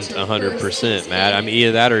Aaron isn't 100%, Matt. I mean,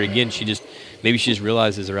 either that or, again, maybe she just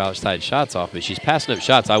realizes her outside shots off, but she's passing up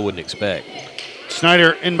shots I wouldn't expect.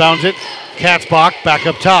 Snyder inbounds it. Katzbach back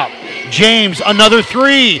up top. James, another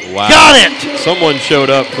three. Wow. Got it! Someone showed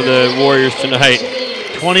up for the Warriors tonight.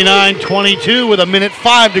 29-22 with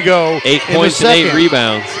 1:05 to go. 8 points and 8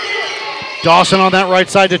 rebounds. Dawson on that right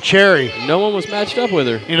side to Cherry. No one was matched up with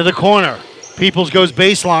her. Into the corner. Peoples goes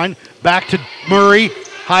baseline. Back to Murray.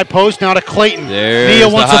 High post now to Clayton. Nia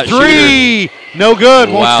wants a three. Shooter. No good.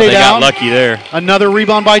 Won't stay they down. got lucky there. Another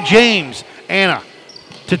rebound by James. Anna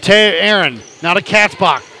to Aaron. Now to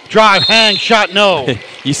Katzbach. Drive, hang, shot, no.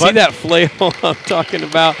 You see that flail I'm talking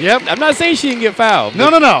about? Yep. I'm not saying she didn't get fouled. No.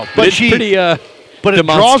 But it's pretty but it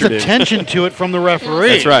draws attention to it from the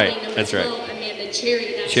referee. That's right.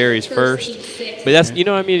 Cherry's first. But that's, you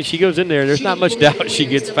know what I mean? She goes in there, there's not much doubt she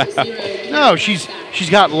gets fouled. No, she's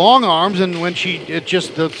got long arms, and when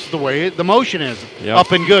that's the way the motion is. Yep.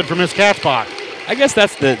 Up and good for Miss Katzbach. I guess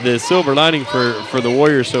that's the silver lining for the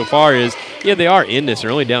Warriors so far is Yeah, they are in this.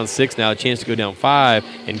 They're only down 6 now, a chance to go down 5.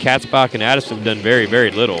 And Katzbach and Addison have done very,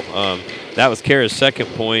 very little. That was Kara's second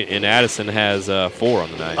point, and Addison has 4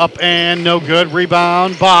 on the night. Up and no good.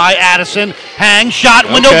 Rebound by Addison. Hang shot,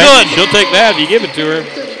 window good. She'll take that if you give it to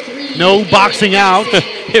her. No boxing out.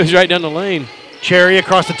 It was right down the lane. Cherry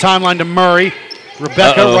across the timeline to Murray.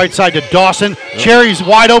 Rebecca right side to Dawson. Cherry's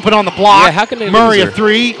wide open on the block. Yeah, how can they Murray lose her? a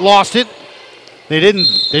 3, lost it. They didn't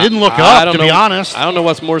look up, to be honest. I don't know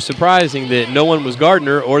what's more surprising, that no one was guarding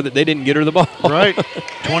her or that they didn't get her the ball. Right.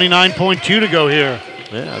 29.2 to go here.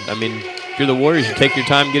 Yeah, I mean, if you're the Warriors, you take your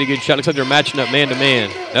time, get a good shot. Looks like they're matching up man-to-man.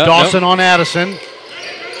 Dawson on Addison.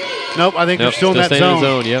 Nope, I think they're still in that zone. In the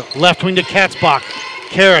zone, yep. Left wing to Katzbach.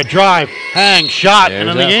 Kara, drive, hang, shot, There's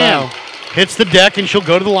and that again. foul. Hits the deck, and she'll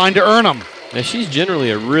go to the line to earn them. Now, she's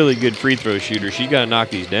generally a really good free throw shooter. She's got to knock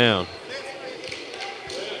these down.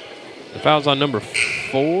 The foul's on number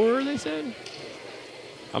 4, they said?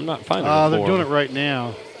 I'm not finding number 4. They're doing it right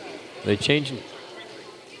now. They changing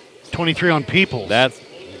 23 on Peoples. That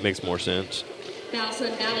makes more sense. Foul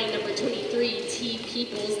Sun Valley number 23, T.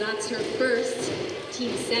 Peoples. That's her first.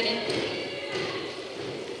 Team 7.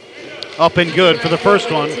 Up and good for the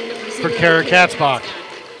first one for Kara Katzbach.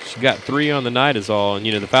 She got 3 on the night is all, and,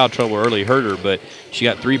 the foul trouble early hurt her, but she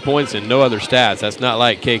got 3 points and no other stats. That's not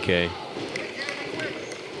like KK.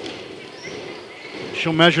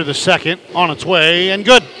 She'll measure the second on its way, and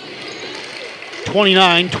good.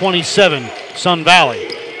 29-27, Sun Valley.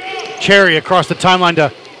 Cherry across the timeline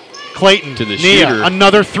to Clayton. To the Nia, shooter.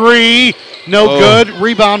 another 3, no good.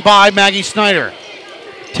 Rebound by Maggie Snyder.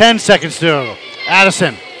 10 seconds to go.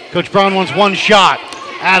 Addison. Coach Brown wants one shot.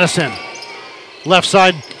 Addison. Left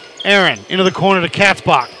side, Aaron. Into the corner to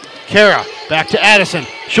Katzbach. Kara, back to Addison.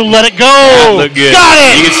 She'll let it go. That looked good. Got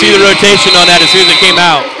it! You can see the rotation on that as soon as it came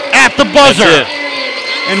out. At the buzzer. That's it.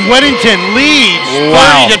 And Weddington leads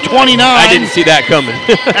Wow. 30-29. I didn't see that coming.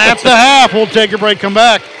 At the half, we'll take a break, come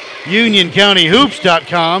back.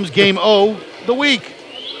 UnionCountyHoops.com's Game O the week.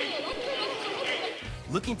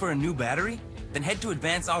 Looking for a new battery? Then head to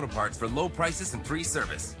Advance Auto Parts for low prices and free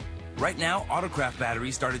service. Right now, Autocraft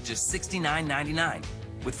batteries start at just $69.99,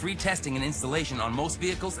 with free testing and installation on most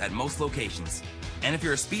vehicles at most locations. And if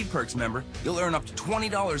you're a Speed Perks member, you'll earn up to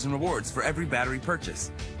 $20 in rewards for every battery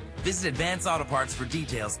purchase. Visit Advance Auto Parts for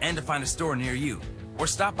details and to find a store near you, or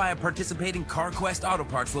stop by a participating CarQuest Auto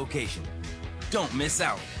Parts location. Don't miss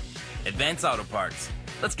out. Advance Auto Parts.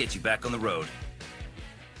 Let's get you back on the road.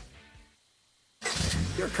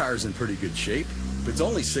 Your car's in pretty good shape. If it's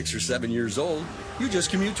only 6 or 7 years old, you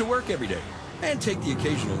just commute to work every day and take the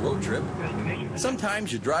occasional road trip.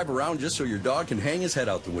 Sometimes you drive around just so your dog can hang his head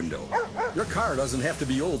out the window. Your car doesn't have to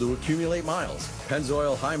be old to accumulate miles.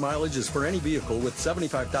 Pennzoil High Mileage is for any vehicle with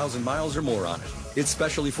 75,000 miles or more on it. It's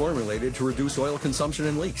specially formulated to reduce oil consumption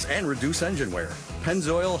and leaks and reduce engine wear.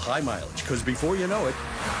 Pennzoil High Mileage, because before you know it,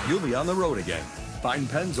 you'll be on the road again. Find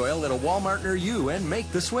Pennzoil at a Walmart near you and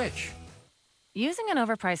make the switch. Using an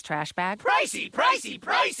overpriced trash bag? Pricey, pricey,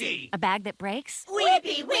 pricey! A bag that breaks?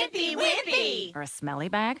 Whippy, whippy, whippy! Or a smelly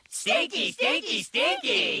bag? Stinky, stinky,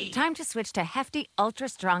 stinky! Time to switch to Hefty Ultra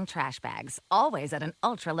Strong trash bags, always at an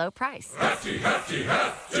ultra low price. Hefty, hefty,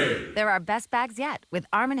 hefty! They're our best bags yet, with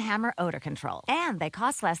Arm & Hammer odor control. And they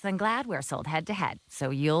cost less than Glad we're sold head-to-head,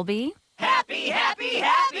 so you'll be... Happy, happy,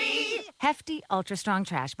 happy! Hefty Ultra Strong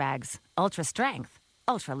trash bags. Ultra strength,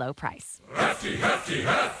 ultra low price. Hefty, hefty,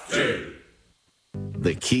 hefty!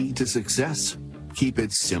 The key to success? Keep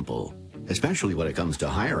it simple, especially when it comes to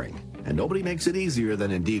hiring. And nobody makes it easier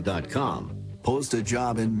than Indeed.com. Post a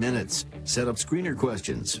job in minutes. Set up screener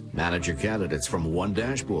questions. Manage your candidates from one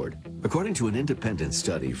dashboard. According to an independent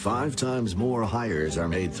study, 5 times more hires are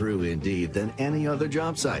made through Indeed than any other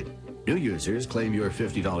job site. New users claim your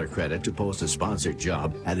 $50 credit to post a sponsored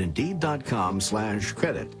job at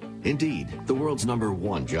Indeed.com/credit. Indeed, the world's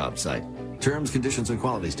 #1 job site. Terms, conditions, and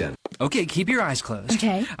quality standards. Okay, keep your eyes closed.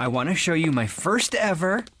 Okay. I want to show you my first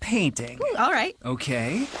ever painting. Ooh, all right.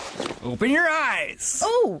 Okay. Open your eyes.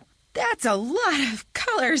 Oh, that's a lot of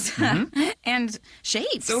colors and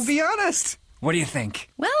shapes. So be honest. What do you think?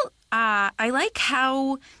 Well, I like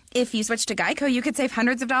how if you switch to Geico, you could save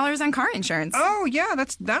hundreds of dollars on car insurance. Oh, yeah,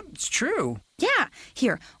 that's true. Yeah.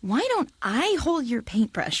 Here, why don't I hold your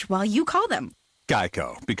paintbrush while you call them?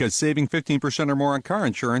 Geico, because saving 15% or more on car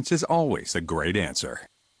insurance is always a great answer.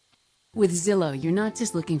 With Zillow, you're not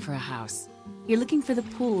just looking for a house. You're looking for the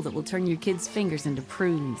pool that will turn your kids' fingers into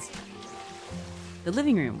prunes. The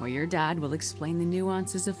living room where your dad will explain the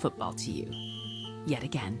nuances of football to you. Yet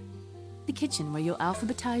again. The kitchen where you'll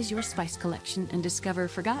alphabetize your spice collection and discover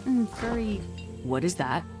forgotten, furry, what is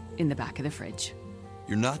that, in the back of the fridge.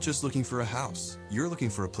 You're not just looking for a house. You're looking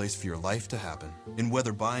for a place for your life to happen. And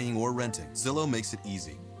whether buying or renting, Zillow makes it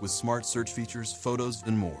easy with smart search features, photos,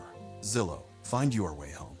 and more. Zillow, find your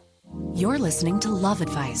way home. You're listening to Love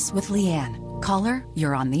Advice with Leanne. Caller,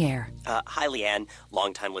 you're on the air. Hi, Leanne.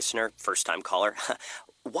 Long-time listener, first-time caller.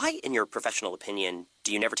 Why, in your professional opinion,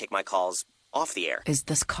 do you never take my calls off the air? Is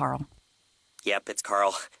this Carl? Yep, it's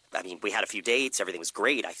Carl. I mean, we had a few dates. Everything was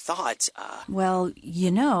great. I thought, Well,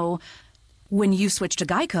 when you switch to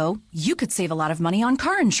Geico, you could save a lot of money on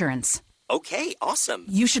car insurance. Okay, awesome.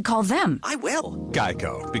 You should call them. I will.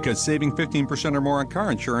 Geico, because saving 15% or more on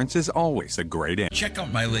car insurance is always a great answer. Check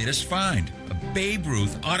out my latest find, a Babe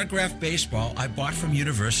Ruth autographed baseball I bought from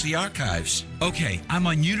University Archives. Okay, I'm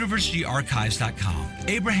on universityarchives.com.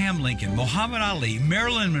 Abraham Lincoln, Muhammad Ali,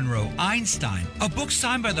 Marilyn Monroe, Einstein, a book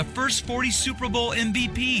signed by the first 40 Super Bowl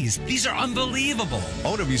MVPs. These are unbelievable.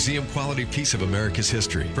 Own a museum-quality piece of America's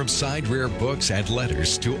history, from signed rare books and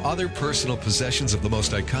letters to other personal possessions of the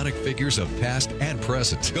most iconic figures of past and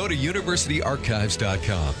present. Go to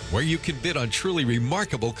universityarchives.com, where you can bid on truly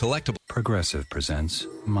remarkable collectibles. Progressive presents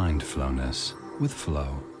Mindfulness with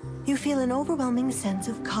Flow. You feel an overwhelming sense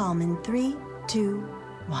of calm in 3, 2,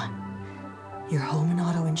 1. Your home and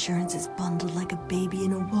auto insurance is bundled like a baby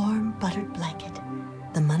in a warm, buttered blanket.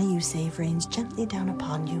 The money you save rains gently down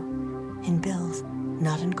upon you, in bills,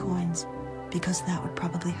 not in coins, because that would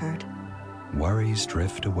probably hurt. Worries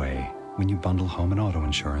drift away when you bundle home and auto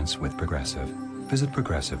insurance with Progressive. Visit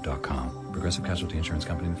Progressive.com. Progressive Casualty Insurance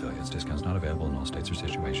Company and affiliates. Discounts not available in all states or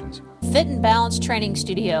situations. Fit and Balance Training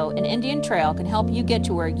Studio in Indian Trail can help you get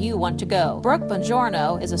to where you want to go. Brooke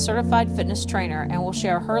Bongiorno is a certified fitness trainer and will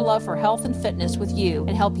share her love for health and fitness with you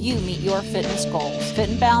and help you meet your fitness goals. Fit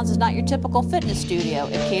and Balance is not your typical fitness studio.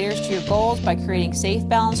 It caters to your goals by creating safe,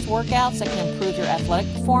 balanced workouts that can improve your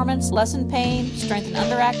athletic performance, lessen pain, strengthen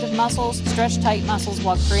underactive muscles, stretch tight muscles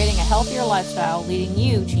while creating a healthier lifestyle, leading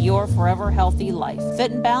you to your forever healthy life.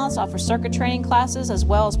 Fit and Balance offers circuit training classes as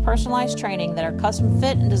well as personalized training that are custom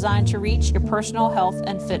fit and designed to reach your personal health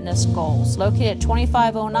and fitness goals. Located at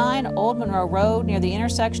 2509 Old Monroe Road near the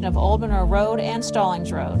intersection of Old Monroe Road and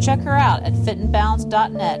Stallings Road. Check her out at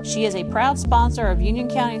fitandbalance.net. She is a proud sponsor of Union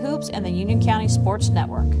County Hoops and the Union County Sports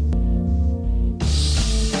Network.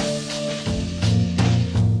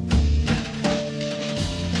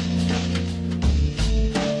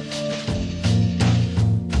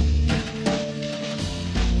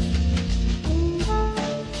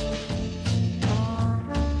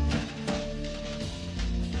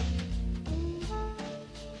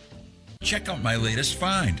 Check out my latest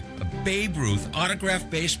find, a Babe Ruth autographed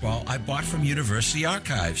baseball I bought from University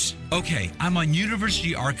Archives. Okay, I'm on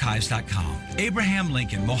universityarchives.com. Abraham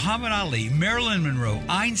Lincoln, Muhammad Ali, Marilyn Monroe,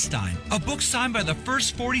 Einstein, a book signed by the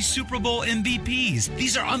first 40 Super Bowl MVPs.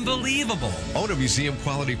 These are unbelievable. Own a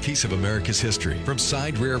museum-quality piece of America's history, from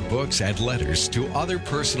signed rare books and letters to other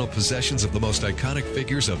personal possessions of the most iconic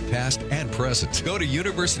figures of past and present. Go to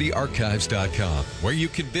universityarchives.com, where you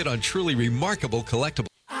can bid on truly remarkable collectibles.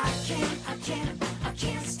 I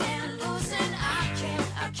can't stand losing.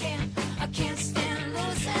 I can't stand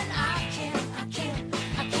losing. I can't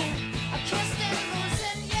stand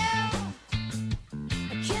losing you.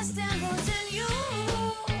 I can't stand losing you.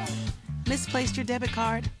 Misplaced your debit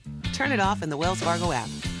card? Turn it off in the Wells Fargo app.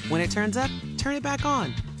 When it turns up, turn it back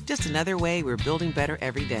on. Just another way we're building better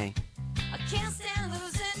every day. I can't stand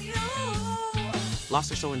losing you. Lost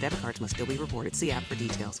or stolen debit cards must still be reported. See app for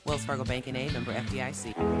details. Wells Fargo Bank N.A., member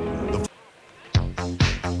FDIC.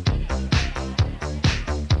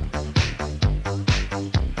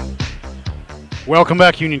 Welcome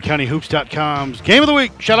back, UnionCountyHoops.com's Game of the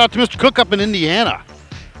Week. Shout out to Mr. Cook up in Indiana.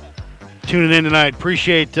 Tuning in tonight.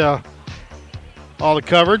 Appreciate all the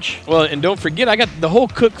coverage. Well, and don't forget, I got the whole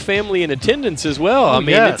Cook family in attendance as well. Oh, I mean,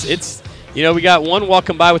 yes. it's we got one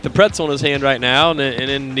walking by with the pretzel in his hand right now, and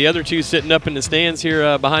then the other two sitting up in the stands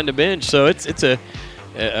here behind the bench. So it's a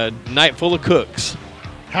night full of Cooks.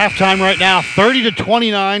 Halftime right now,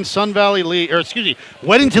 30-29. Sun Valley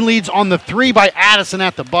Weddington leads on the 3 by Addison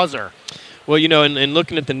at the buzzer. Well, and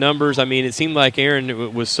looking at the numbers, I mean, it seemed like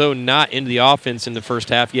Erin was so not into the offense in the first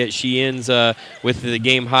half, yet she ends with the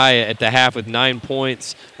game high at the half with 9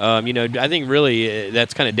 points. I think really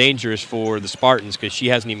that's kind of dangerous for the Spartans because she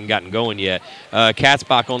hasn't even gotten going yet.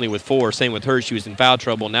 Katzbach only with 4. Same with her. She was in foul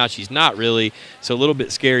trouble. Now she's not really, so a little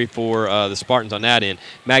bit scary for the Spartans on that end.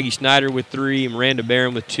 Maggie Schneider with 3, Miranda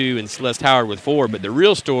Barron with 2, and Celeste Howard with 4. But the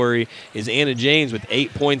real story is Anna James with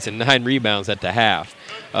 8 points and 9 rebounds at the half.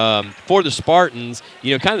 For the Spartans,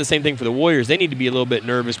 kind of the same thing for the Warriors. They need to be a little bit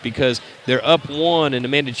nervous because they're up 1 and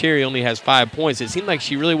Amanda Cherry only has 5 points. It seemed like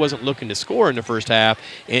she really wasn't looking to score in the first half,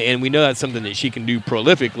 and we know that's something that she can do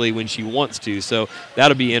prolifically when she wants to. So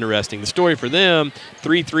that'll be interesting. The story for them,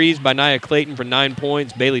 3 threes by Nia Clayton for 9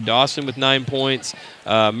 points, Bailey Dawson with 9 points,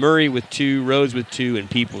 Murray with 2, Rose with 2, and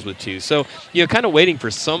Peoples with 2. So, kind of waiting for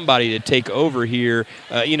somebody to take over here,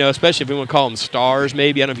 especially if we want to call them stars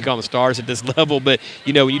maybe. I don't know if you call them stars at this level, but,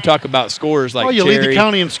 when you talk about scorers like you Cherry. lead the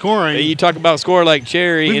county in scoring. You talk about a scorer like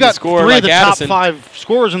Cherry We've and got a scorer 3 like of the Addison. top 5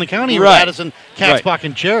 scorers in the county are Right. Addison, Katzbach, Right.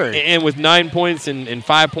 and Cherry. And with 9 points and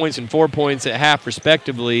 5 points and 4 points at half,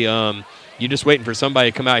 respectively, you're just waiting for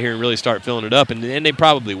somebody to come out here and really start filling it up, and they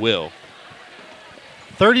probably will.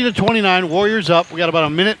 30-29, Warriors up. We got about a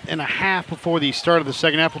minute and a half before the start of the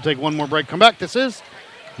second half. We'll take one more break. Come back. This is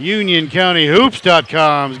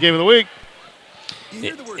UnionCountyHoops.com's Game of the Week. You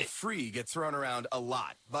hear the word free get thrown around a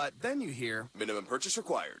lot, but then you hear minimum purchase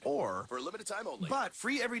required or for a limited time only. But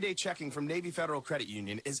free everyday checking from Navy Federal Credit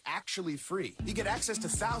Union is actually free. You get access to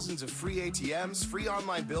thousands of free ATMs, free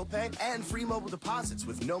online bill pay, and free mobile deposits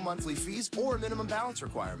with no monthly fees or minimum balance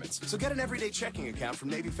requirements. So get an everyday checking account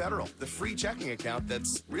from Navy Federal, the free checking account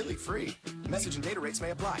that's really free. Message and data rates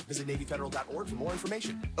may apply. Visit NavyFederal.org for more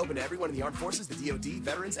information. Open to everyone in the armed forces, the DoD,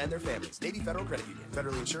 veterans, and their families. Navy Federal Credit Union,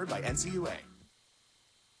 federally insured by NCUA.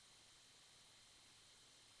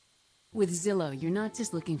 With Zillow, you're not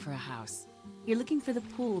just looking for a house. You're looking for the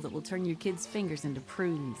pool that will turn your kids' fingers into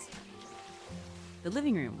prunes. The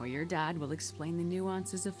living room where your dad will explain the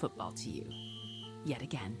nuances of football to you. Yet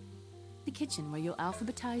again. The kitchen where you'll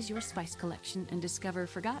alphabetize your spice collection and discover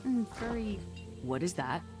forgotten, furry, what is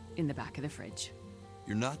that, in the back of the fridge.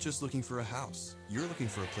 You're not just looking for a house. You're looking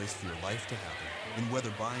for a place for your life to happen. And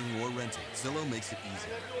whether buying or renting, Zillow makes it easy.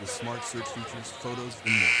 With smart search features, photos,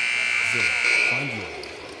 and more. Zillow. Find your way.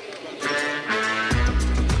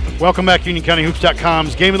 Welcome back,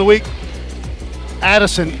 UnionCountyHoops.com's Game of the Week.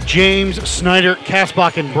 Addison, James, Snyder,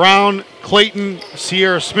 Katzbach, and Brown, Clayton,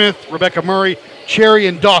 Sierra Smith, Rebecca Murray, Cherry,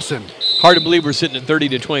 and Dawson. Hard to believe we're sitting at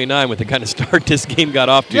 30-29 with the kind of start this game got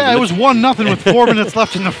off to. Yeah, it was 1-0 with 4 minutes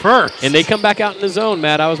left in the first. And they come back out in the zone,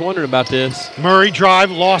 Matt. I was wondering about this. Murray drive,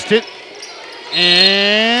 lost it,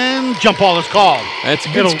 and jump ball is called. That's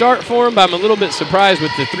a good start for them, but I'm a little bit surprised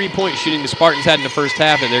with the three-point shooting the Spartans had in the first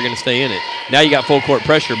half that they're going to stay in it. Now you got full court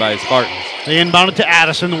pressure by the Spartans. They inbound it to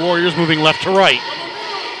Addison. The Warriors moving left to right.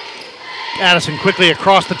 Addison quickly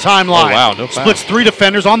across the timeline. Oh, wow, no foul. Splits 3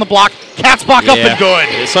 defenders on the block. Katzbach up and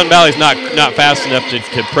good. Sun Valley's not fast enough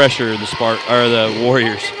to pressure the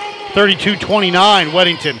Warriors. 32-29,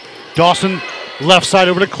 Weddington. Dawson left side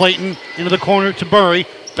over to Clayton, into the corner to Murray.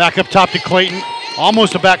 Back up top to Clayton.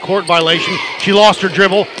 Almost a backcourt violation. She lost her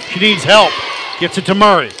dribble. She needs help. Gets it to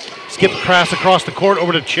Murray. Skip Crass across the court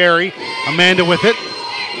over to Cherry. Amanda with it.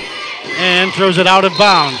 And throws it out of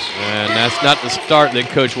bounds. And that's not the start that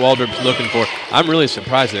Coach Waldrop's looking for. I'm really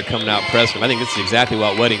surprised they're coming out pressing. I think this is exactly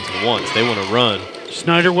what Weddington wants. They want to run.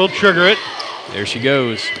 Snyder will trigger it. There she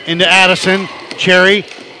goes. Into Addison. Cherry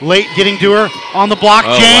late getting to her on the block.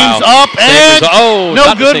 Oh, James wow. up and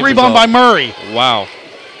no good. Rebound by result. Murray. Wow.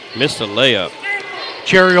 Missed a layup.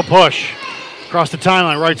 Cherry will push. Across the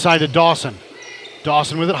timeline, right side to Dawson.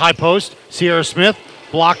 Dawson with it, high post. Sierra Smith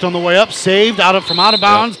blocked on the way up, saved from out of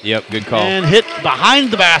bounds. Yep, good call. And hit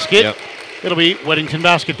behind the basket. Yep. It'll be Weddington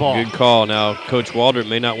basketball. Good call. Now, Coach Waldrop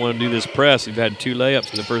may not want to do this press. He's had 2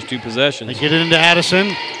 layups in the first 2 possessions. They get it into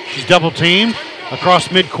Addison. She's double teamed. Across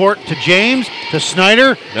midcourt to James, to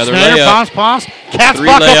Snyder. Another Snyder, layup. pass. 3 Katzbach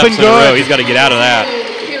up layups and in a row. good. He's got to get out of that.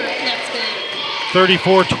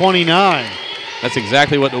 34-29. That's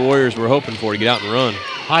exactly what the Warriors were hoping for, to get out and run.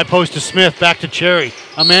 High post to Smith, back to Cherry.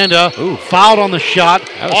 Amanda fouled on the shot.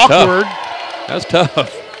 That was Awkward. Tough. That was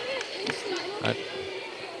tough.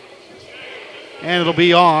 And it'll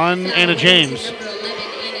be on Anna James. Number 11,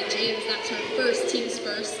 Anna James. That's her first, team's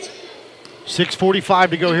first. 6:45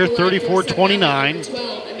 to go here, 34-29.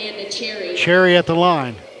 12, Amanda Cherry. Cherry at the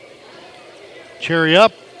line. Cherry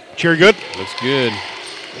up. Cherry good. Looks good.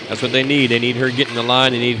 That's what they need. They need her getting the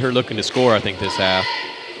line. They need her looking to score, I think, this half.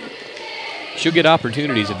 She'll get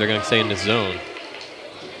opportunities if they're going to stay in this zone.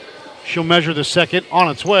 She'll measure the second on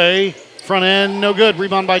its way. Front end, no good.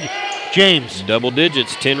 Rebound by James. Double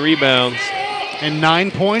digits, 10 rebounds. And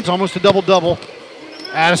 9 points, almost a double-double.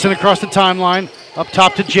 Addison across the timeline. Up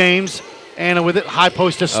top to James. Anna with it. High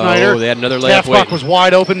post to Snyder. Oh, they had another layup Katzbach waiting. was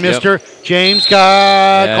wide open, missed Yep. her. James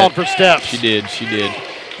got called for steps. She did.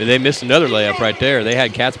 But they missed another layup right there. They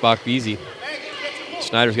had Katzbach easy.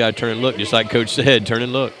 Snyder's got to turn and look, just like Coach said. Turn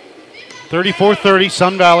and look. 34-30,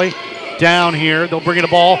 Sun Valley. down here. They'll bring it a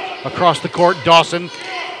ball across the court. Dawson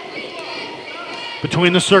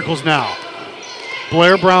between the circles now.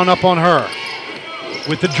 Blair Brown up on her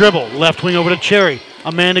with the dribble. Left wing over to Cherry.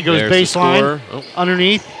 Amanda goes There's the baseline score.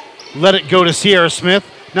 underneath. Let it go to Sierra Smith.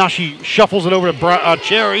 Now she shuffles it over to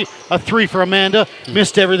Cherry. A three for Amanda.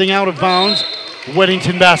 Missed everything out of bounds.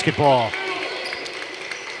 Weddington basketball.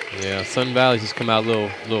 Yeah, Sun Valley's just come out a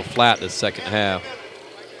little flat this second half.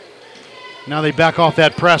 Now they back off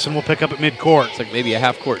that press and we'll pick up at midcourt. It's like maybe a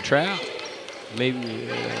half-court trap. Maybe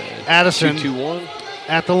Addison 2-2-1.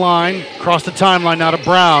 at the line, across the timeline now to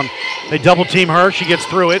Brown. They double team her. She gets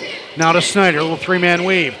through it. Now to Snyder, a little three-man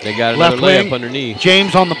weave. They got another Left layup wing, underneath.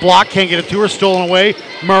 James on the block, can't get it to her, stolen away.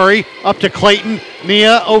 Murray up to Clayton.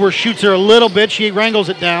 Nia overshoots her a little bit. She wrangles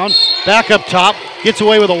it down. Back up top, gets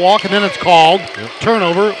away with a walk, and then it's called.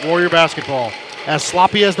 Turnover, Warrior basketball. As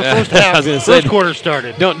sloppy as the first half, I was gonna say, first quarter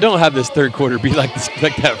started. Don't have this third quarter be like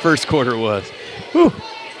that first quarter was.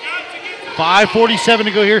 5:47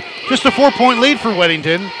 to go here. Just a 4-point lead for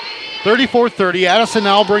Weddington. 34-30. Addison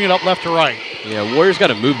now will bring it up left to right. Yeah, Warriors got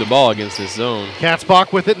to move the ball against this zone.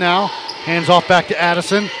 Katzbach with it now. Hands off back to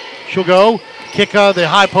Addison. She'll go. Kick the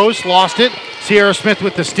high post. Lost it. Sierra Smith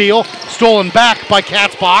with the steal. Stolen back by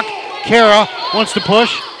Katzbach. Kara wants to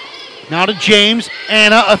push. Now to James.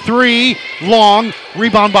 Anna, a three. Long.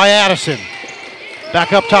 Rebound by Addison.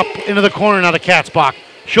 Back up top into the corner now to Katzbach.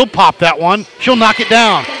 She'll pop that one. She'll knock it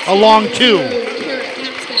down. A long two.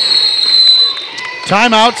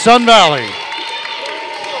 Timeout, Sun Valley.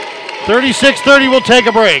 36-30, we'll take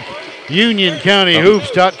a break.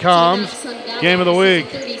 UnionCountyHoops.com's game of the week.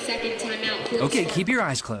 Okay, keep your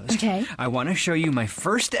eyes closed. Okay. I want to show you my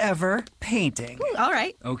first ever painting. All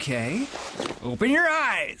right. Okay. Open your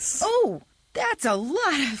eyes. Oh, that's a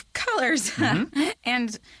lot of colors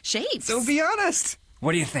and shapes. So be honest.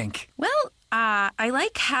 What do you think? Well, I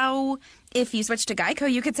like how if you switch to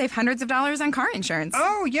Geico, you could save hundreds of dollars on car insurance.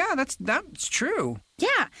 Oh, yeah, that's true.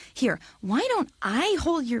 Yeah. Here, why don't I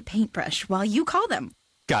hold your paintbrush while you call them?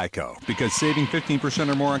 Geico, because saving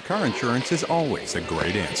 15% or more on car insurance is always a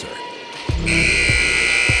great answer.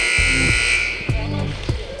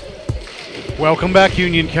 Welcome back,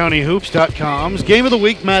 UnionCountyHoops.com's game of the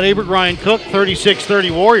week. Matt Abert, Ryan Cook,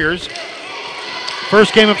 36-30 Warriors.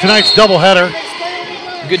 First game of tonight's doubleheader.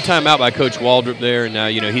 Good timeout by Coach Waldrop there, and now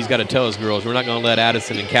he's got to tell his girls we're not going to let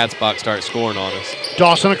Addison and Katzbach start scoring on us.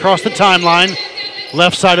 Dawson across the timeline,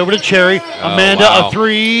 left side over to Cherry. Amanda, wow. a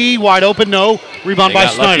three, wide open, no. Rebound by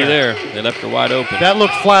Got Snyder. lucky there. They left her wide open. That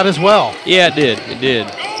looked flat as well. Yeah, it did. It did.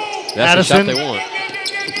 That's Addison, the shot they want.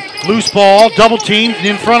 Loose ball, double teamed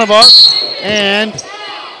in front of us, and it's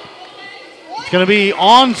going to be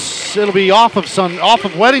on. It'll be off of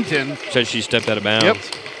Weddington. Said she stepped out of bounds. Yep.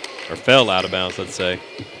 Or fell out of bounds, let's say.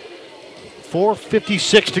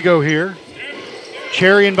 4:56 to go here.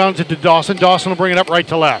 Cherry inbounds it to Dawson. Dawson will bring it up right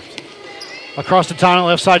to left. Across the tunnel,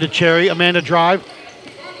 left side to Cherry. Amanda drive.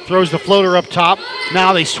 Throws the floater up top.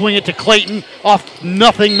 Now they swing it to Clayton. Off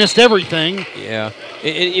nothing, missed everything. Yeah.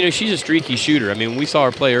 And she's a streaky shooter. I mean, when we saw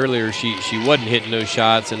her play earlier, she wasn't hitting those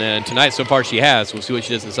shots. And then tonight, so far, she has. We'll see what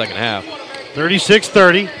she does in the second half.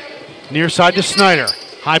 36-30. Near side to Snyder.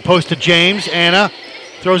 High post to James. Anna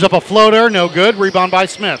throws up a floater. No good. Rebound by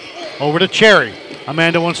Smith. Over to Cherry.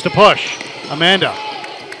 Amanda wants to push. Amanda.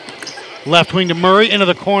 Left wing to Murray. Into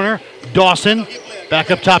the corner. Dawson. Back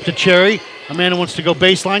up top to Cherry. Amanda wants to go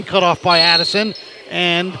baseline. Cut off by Addison.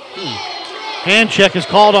 And hand check is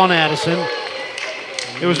called on Addison.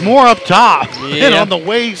 It was more up top than on the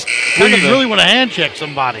waist where you really want to hand check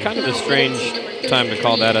somebody. Kind of a strange time to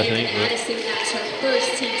call that, I think.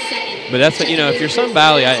 But that's what, if you're Sun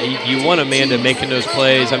Valley, you want Amanda making those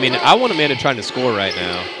plays. I mean, I want Amanda trying to score right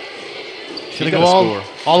now. She's going to go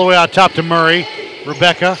all the way out top to Murray.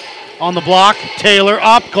 Rebecca on the block. Taylor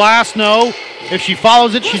up. Glass, no. If she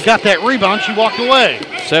follows it, she's got that rebound. She walked away.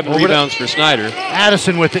 7 rebounds for Snyder.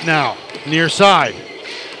 Addison with it now. Near side.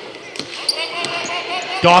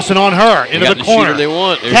 Dawson on her. Into the corner. They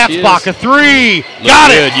want. Katzbach, a three.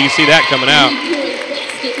 Got it. You see that coming out.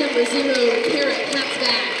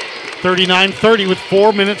 39-30 with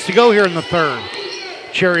 4 minutes to go here in the third.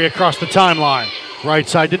 Cherry across the timeline. Right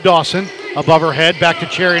side to Dawson. Above her head. Back to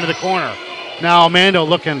Cherry into the corner. Now Amanda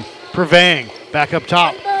looking, purveying. Back up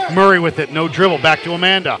top. Murray with it. No dribble. Back to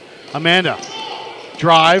Amanda. Amanda.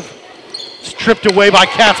 Drive. Stripped away by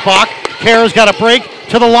Katzbach. Kara's got a break.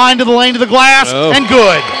 To the line, to the lane, to the glass. And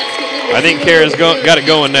good. I think Kara's got it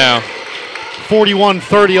going now. 41-30,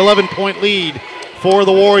 11-point lead for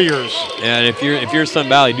the Warriors. And if you're Sun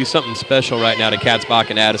Valley, do something special right now to Katzbach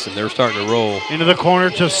and Addison. They're starting to roll. Into the corner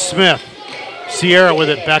to Smith. Sierra with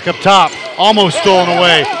it, back up top. Almost stolen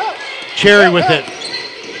away. Cherry with it.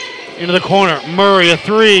 Into the corner. Murray, a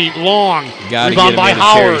three, long. Got to Rebound get by him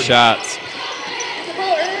into Cherry Howard. shots.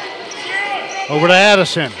 Over to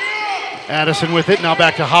Addison. Addison with it. Now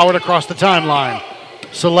back to Howard across the timeline.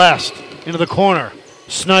 Celeste into the corner.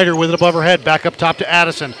 Snyder with it above her head. Back up top to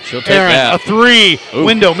Addison. She'll take Aaron, that. a three. Ooh.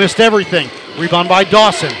 Window, missed everything. Rebound by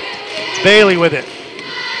Dawson. Bailey with it.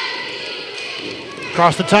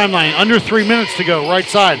 Across the timeline. Under 3 minutes to go. Right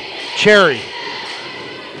side. Cherry.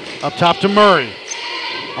 Up top to Murray.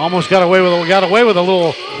 Almost got away with a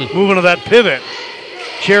little movement of that pivot.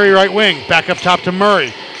 Cherry right wing. Back up top to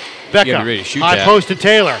Murray. Becca. You gotta be ready to shoot High that. post to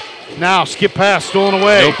Taylor. Now skip pass, stolen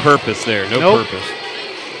away. No purpose there. No Nope. purpose.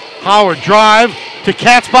 Howard drive to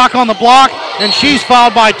Katzbach on the block, and she's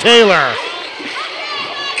fouled by Taylor.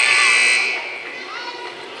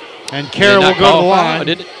 And Kara will go to the line.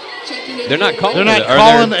 They're not calling. They're not it, are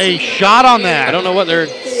calling they? a shot on that. I don't know what they're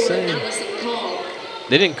saying.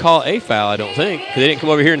 They didn't call a foul, I don't think, because they didn't come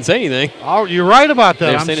over here and say anything. Oh, you're right about that.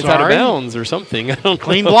 They're I'm saying it's sorry. out of bounds or something. I don't know.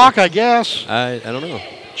 Clean block, I guess. I don't know.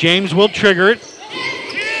 James will trigger it.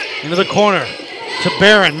 Into the corner to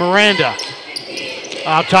Barron. Miranda.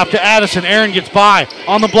 Out top to Addison. Aaron gets by.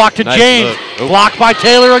 On the block to Nice James. look. Oh. Blocked by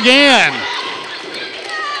Taylor again.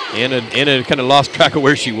 Anna kind of lost track of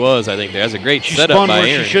where she was, I think. That's a great She setup spun by where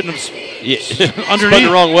Aaron. she shouldn't have. Yeah. Underneath. Spun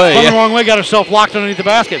the wrong way. Spun Yeah. the wrong way. Got herself locked underneath the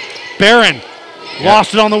basket. Barron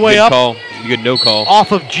lost it on the way Good up. call. Good no call.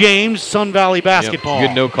 Off of James. Sun Valley basketball. Yep.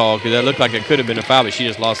 Good no call, because that looked like it could have been a foul, but she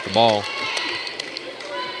just lost the ball.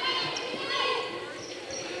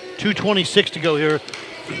 2:26 to go here.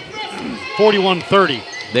 41-30.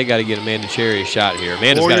 They got to get Amanda Cherry a shot here.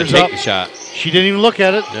 Amanda's got to Warriors take up. the shot. She didn't even look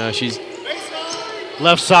at it. No, she's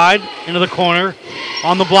Left side into the corner.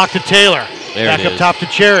 On the block to Taylor. There Back it up is. top to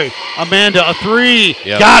Cherry. Amanda, a three.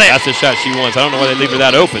 Yep, Got it. That's the shot she wants. I don't know why they leave her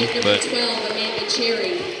that open, but 12, Amanda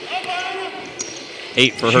Cherry.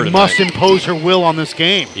 8 for her She tonight. must impose her will on this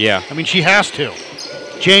game. Yeah. I mean, she has to.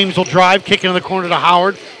 James will drive, kick into the corner to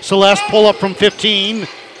Howard. Celeste pull up from 15.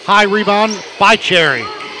 High rebound by Cherry.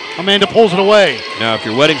 Amanda pulls it away. Now, if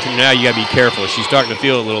you're Weddington now, you got to be careful. She's starting to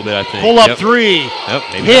feel it a little bit, I think. Pull up Yep. three. Yep,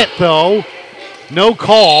 maybe Hit, not. though. No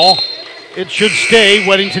call. It should stay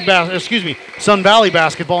Sun Valley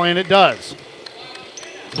basketball, and it does.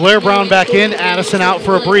 Blair Brown back in, Addison out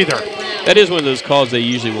for a breather. That is one of those calls they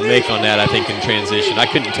usually will make on that, I think, in transition. I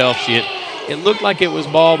couldn't tell if she hit. It looked like it was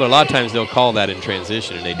ball, but a lot of times they'll call that in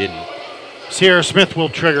transition, and they didn't. Sierra Smith will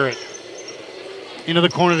trigger it. Into the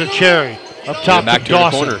corner to Cherry. Up top back to to the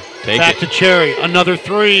Dawson. corner. Take back it. to Cherry. Another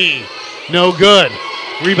three. No good.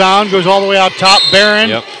 Rebound goes all the way out top. Barron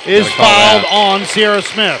Yep, is gotta call fouled that. on Sierra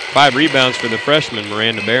Smith. 5 rebounds for the freshman,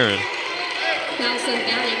 Miranda Barron. Foul Sun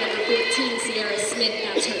Valley, number 14, Sierra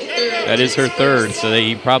Smith. That's her third. That is her third, so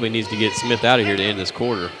he probably needs to get Smith out of here to end this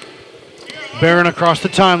quarter. Barron across the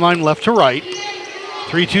timeline, left to right.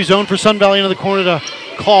 3-2 zone for Sun Valley into the corner to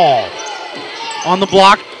Call. On the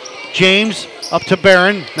block, James up to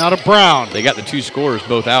Barron, now to Brown. They got the 2 scorers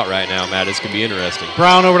both out right now, Matt. This could be interesting.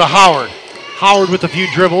 Brown over to Howard. Howard with a few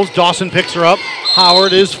dribbles. Dawson picks her up.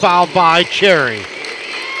 Howard is fouled by Cherry.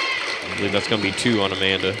 I believe that's going to be 2 on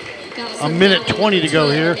Amanda. A minute 20 to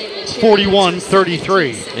go here.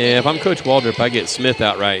 41-33. Yeah, if I'm Coach Waldrop, I get Smith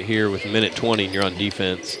out right here with a minute 20 and you're on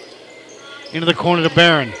defense. Into the corner to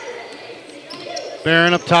Barron.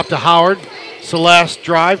 Barron up top to Howard. Celeste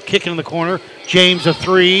drive, kick in the corner. James a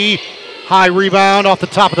three. High rebound off the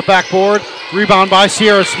top of the backboard. Rebound by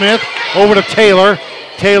Sierra Smith. Over to Taylor.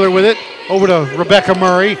 Taylor with it. Over to Rebecca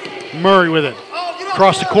Murray. Murray with it.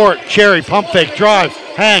 Across the court. Cherry pump fake. Drive.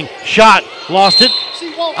 Hang. Shot. Lost it.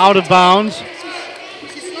 Out of bounds.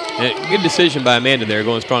 Yeah, good decision by Amanda there,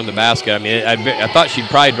 going strong to the basket. I mean, I thought she'd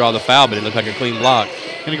probably draw the foul, but it looked like a clean block.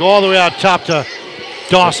 Going to go all the way out top to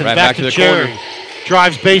Dawson. Right back to the Cherry. corner.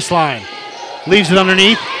 Drives baseline. Leaves it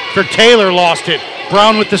underneath for Taylor. Lost it.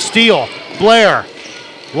 Brown with the steal. Blair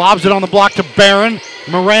lobs it on the block to Barron.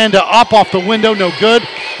 Miranda up off the window. No good.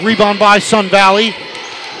 Rebound by Sun Valley.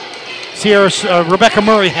 Rebecca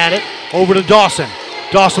Murray had it. Over to Dawson.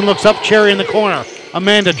 Dawson looks up. Cherry in the corner.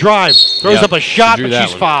 Amanda drives. Throws Yep, up a shot, she drew but that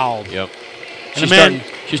she's one. fouled. Yep. And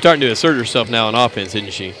She's starting to assert herself now on offense,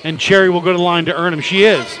 isn't she? And Cherry will go to the line to earn him. She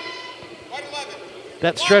is.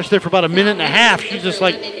 That stretch there for about a minute and a half. She's just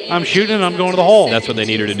like, I'm shooting and I'm going to the hole. That's what they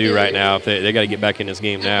need her to do right now. If they got to get back in this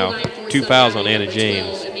game now. 2 fouls on Anna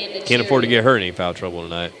James. Can't afford to get her in any foul trouble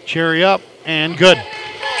tonight. Cherry up and good.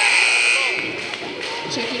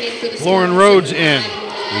 Checking in for the Lauren Rhodes in.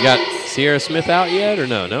 We got Sierra Smith out yet or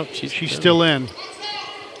no? Nope. She's still in.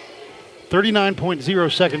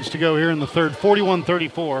 39.0 seconds to go here in the third.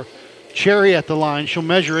 41-34. Cherry at the line. She'll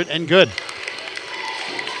measure it and good.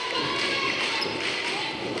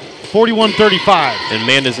 41-35. And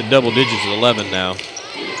Amanda's in double digits at 11 now.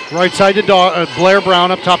 Right side to Blair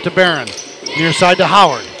Brown, up top to Barron. Near side to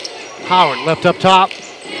Howard. Howard left up top.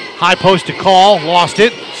 High post to Call, lost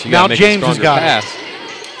it. Now James has got it.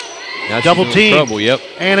 Now Double she's in team. trouble, yep.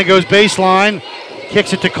 Anna goes baseline.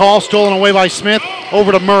 Kicks it to Call, stolen away by Smith.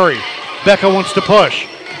 Over to Murray. Becca wants to push.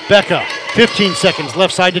 Becca, 15 seconds,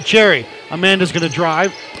 left side to Cherry. Amanda's going to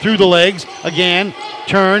drive through the legs again.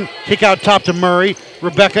 Turn, kick out top to Murray.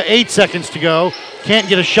 Rebecca, 8 seconds to go. Can't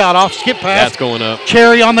get a shot off. Skip pass. That's going up.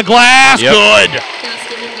 Cherry on the glass. Yep. Good.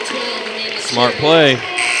 Smart play.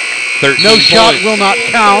 13 No shot points. will not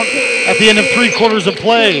count at the end of 3 quarters of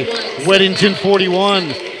play. Weddington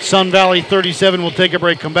 41, Sun Valley 37. We'll take a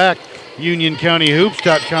break, come back.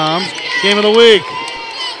 UnionCountyHoops.com's Game of the Week.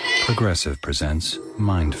 Progressive presents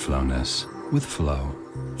Mindfulness with Flow.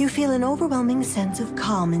 You feel an overwhelming sense of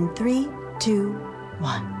calm in 3, 2,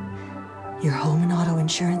 1. Your home and auto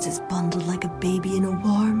insurance is bundled like a baby in a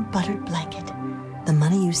warm, buttered blanket. The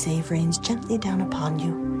money you save rains gently down upon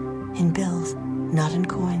you. In bills, not in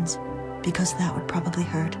coins, because that would probably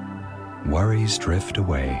hurt. Worries drift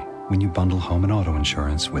away when you bundle home and auto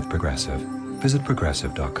insurance with Progressive. Visit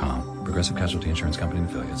Progressive.com. Progressive Casualty Insurance Company and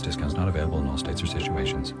affiliates. Discounts not available in all states or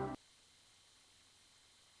situations.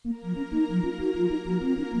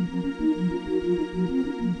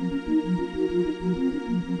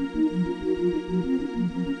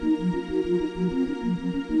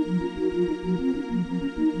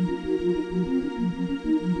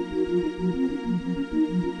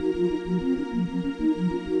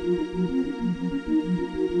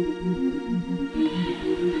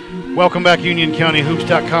 Welcome back,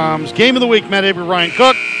 UnionCountyHoops.com's Game of the Week. Matt Avery, Ryan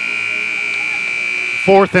Cook.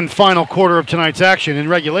 Fourth and final quarter of tonight's action, in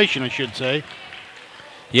regulation, I should say.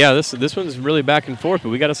 Yeah, this one's really back and forth, but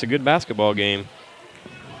we got us a good basketball game.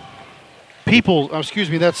 That's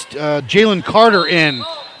Jalen Carter in,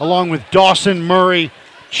 along with Dawson, Murray,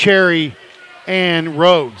 Cherry, and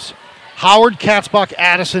Rhodes. Howard, Katzbach,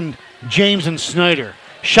 Addison, James, and Snyder.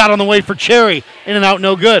 Shot on the way for Cherry. In and out,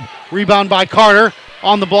 no good. Rebound by Carter.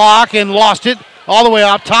 On the block and lost it all the way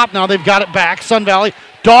out top. Now they've got it back. Sun Valley.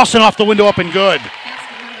 Dawson off the window, up and good.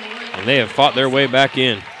 And they have fought their way back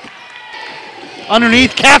in.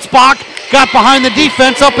 Underneath, Katzbach got behind the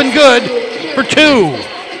defense, up and good for 2.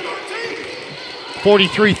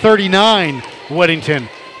 43-39, Weddington.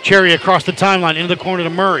 Cherry across the timeline, into the corner to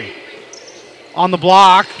Murray. On the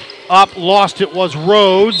block, up, lost it was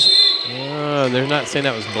Rhodes. They're not saying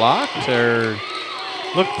that was blocked, or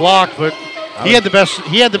looked blocked, but he had the best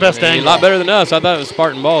angle. A lot better than us. I thought it was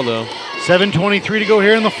Spartan ball, though. 7:23 to go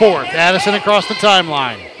here in the fourth. Addison across the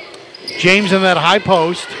timeline. James in that high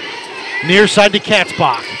post. Near side to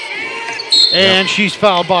Katzbach. And she's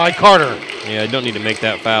fouled by Carter. Yeah, I don't need to make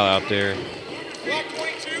that foul out there.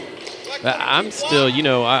 I'm still,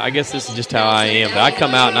 I guess this is just how I am. But I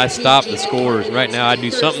come out and I stop the scores. Right now I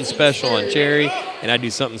do something special on Cherry, and I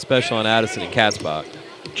do something special on Addison and Katzbach.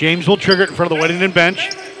 James will trigger it in front of the Weddington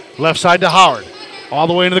bench. Left side to Howard. All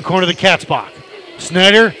the way into the corner to Katzbach.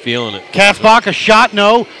 Snyder. Feeling it. Katzbach, a shot,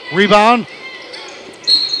 no. Rebound.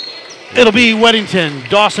 It'll be Weddington.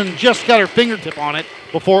 Dawson just got her fingertip on it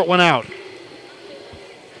before it went out.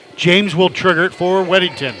 James will trigger it for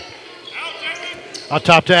Weddington. Out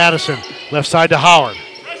top to Addison. Left side to Howard.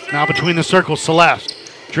 Now between the circles, Celeste.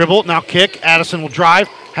 Dribble, now kick. Addison will drive,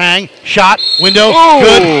 hang, shot, window,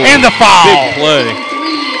 good, and the foul. Big play.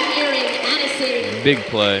 Big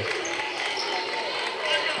play.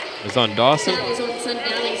 It's on Dawson. That was on Sun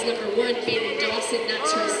Valley's number 1, Bailey Dawson.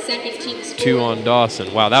 That's her second team score. 2 on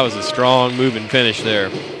Dawson. Wow, that was a strong move and finish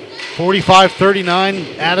there.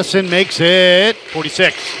 45-39. Addison makes it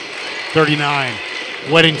 46-39.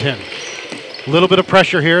 Weddington. A little bit of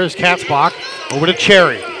pressure here as Katzbach over to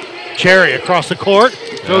Cherry. Cherry across the court.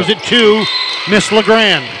 Throws it to Miss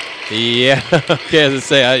LeGrand. Yeah. Okay, as I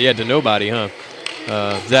say, to nobody, huh?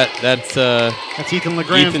 That's Ethan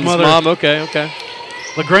LeGrand's mother. Mom. Okay.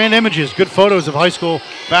 LeGrand Images, good photos of high school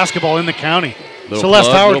basketball in the county. Little Celeste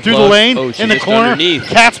plug, Howard through plug. the lane, Oh, she in the missed corner. underneath.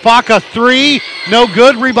 Katzbach, a 3, no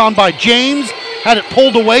good. Rebound by James. Had it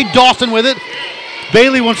pulled away. Dawson with it.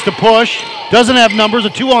 Bailey wants to push. Doesn't have numbers, a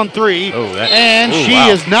 2-on-3. And she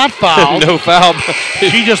is not fouled. No foul.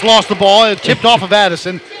 She just lost the ball. It tipped off of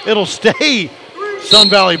Addison. It'll stay Sun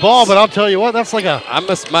Valley ball, but I'll tell you what, that's like a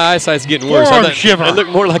my eyesight's getting worse. forearm shiver. It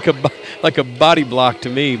looked more like a body block to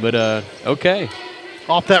me, but okay.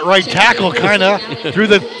 Off that right tackle, kind of, through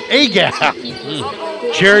the A gap.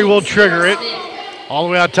 Cherry will trigger it. All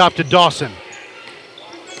the way out top to Dawson.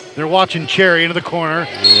 They're watching Cherry into the corner.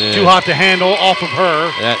 Yeah. Too hot to handle, off of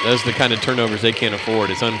her. Those are the kind of turnovers they can't afford.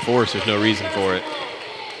 It's unforced. There's no reason for it.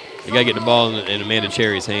 You got to get the ball in Amanda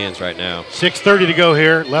Cherry's hands right now. 6:30 to go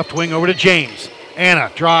here. Left wing over to James.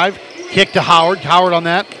 Anna, drive. Kick to Howard. Howard on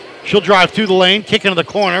that. She'll drive through the lane. Kick into the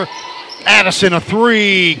corner. Addison, a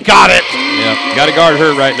 3. Got it. Yep, got to guard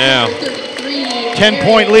her right now.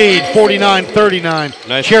 10-point lead, 49-39.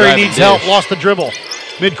 Nice Cherry drive and needs help. dish. Lost the dribble.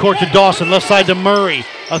 Midcourt to Dawson. Left side to Murray.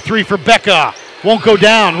 A 3 for Becca. Won't go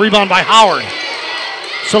down. Rebound by Howard.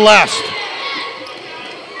 Celeste.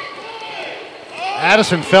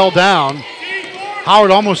 Addison fell down.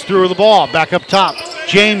 Howard almost threw her the ball. Back up top.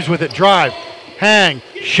 James with it. Drive. Hang.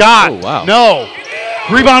 Shot. Oh, wow. No.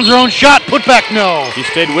 Rebounds her own shot. Put back. No. She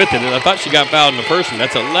stayed with it, and I thought she got fouled in the first one.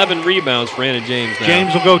 That's 11 rebounds for Anna James now.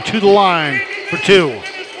 James will go to the line for 2.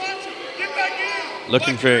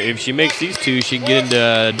 Looking for, if she makes these 2, she can get into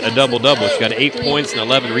a double-double. She got 8 points and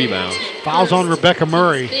 11 rebounds. Fouls on Rebecca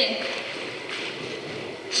Murray.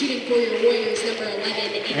 Shooting for your Warriors, number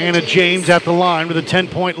 11. Anna James at the line with a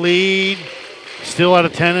 10-point lead. Still out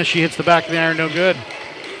of 10 as she hits the back of the iron. No good.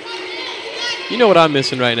 You know what I'm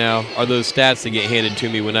missing right now are those stats that get handed to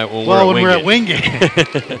me when we're at Wingate.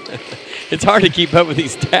 It's hard to keep up with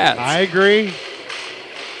these stats. I agree.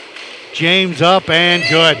 James up and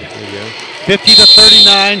good. There you go.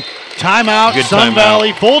 50-39. Timeout. Good Sun timeout.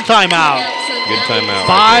 Valley full timeout. Good timeout.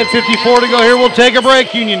 5:54 to go here. We'll take a break.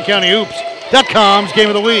 UnionCountyHoops.com's Game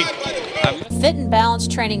of the Week. Fit and Balance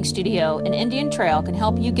Training Studio in Indian Trail can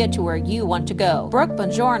help you get to where you want to go. Brooke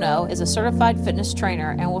Bongiorno is a certified fitness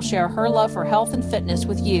trainer and will share her love for health and fitness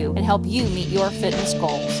with you and help you meet your fitness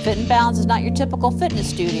goals. Fit and Balance is not your typical fitness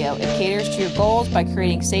studio. It caters to your goals by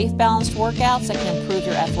creating safe, balanced workouts that can improve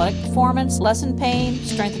your athletic performance, lessen pain,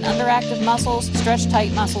 strengthen underactive muscles, stretch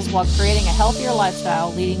tight muscles while creating a healthier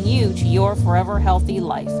lifestyle, leading you to your forever healthy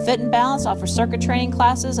life. Fit and Balance offers circuit training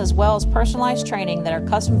classes as well as personalized training that are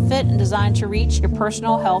custom fit and designed to reach your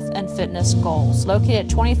personal health and fitness goals. Located at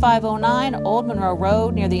 2509 Old Monroe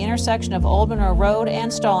Road near the intersection of Old Monroe Road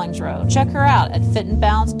and Stallings Road. Check her out at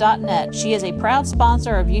fitandbalance.net. She is a proud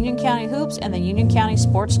sponsor of Union County Hoops and the Union County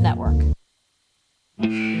Sports Network.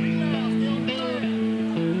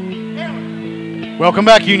 Welcome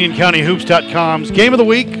back, UnionCountyHoops.com's Game of the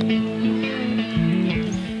Week.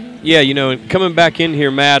 Yeah, coming back in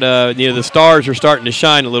here, Matt, the stars are starting to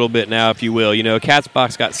shine a little bit now, if you will.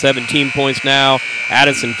 Katzbach's got 17 points now,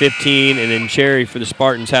 Addison 15, and then Cherry for the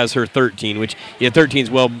Spartans has her 13, which, 13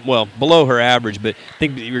 is well below her average, but I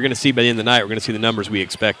think you're going to see by the end of the night, we're going to see the numbers we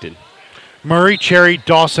expected. Murray, Cherry,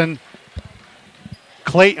 Dawson,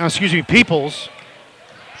 Peoples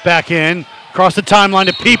back in. Across the timeline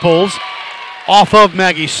to Peoples. Off of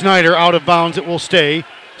Maggie Snyder, out of bounds. It will stay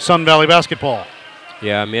Sun Valley basketball.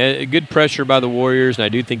 Yeah, a good pressure by the Warriors, and I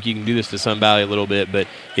do think you can do this to Sun Valley a little bit. But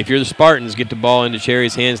if you're the Spartans, get the ball into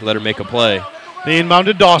Cherry's hands and let her make a play. They inbound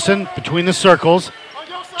to Dawson between the circles.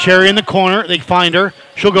 Cherry in the corner. They find her.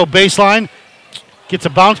 She'll go baseline. Gets a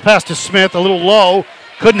bounce pass to Smith, a little low.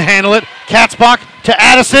 Couldn't handle it. Katzbach to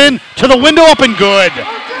Addison. To the window, up and good.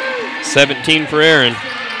 17 for Aaron.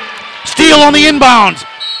 Steal on the inbounds.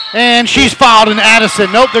 And she's fouled, and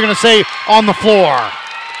Addison, nope, they're going to say on the floor.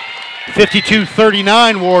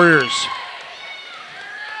 52-39 Warriors.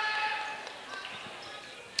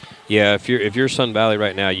 Yeah, if you're Sun Valley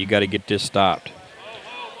right now, you got to get this stopped.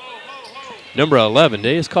 Number 11,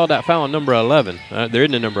 they just called that foul on number 11. There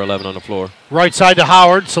isn't a number 11 on the floor. Right side to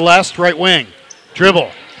Howard, Celeste, right wing.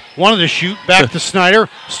 Dribble. Wanted to shoot, back to Snyder.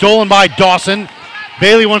 Stolen by Dawson.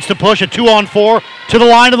 Bailey wants to push a 2-on-4 to the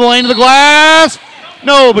line, to the lane, to the glass.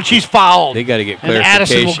 No, but she's fouled. They got to get And clarification.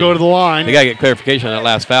 Addison will go to the line. They got to get clarification on that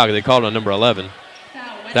last foul because they called it on number 11.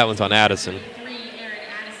 That one's on Addison.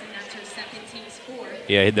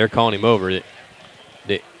 Yeah, they're calling him over.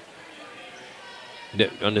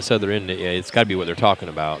 On this other end, it's got to be what they're talking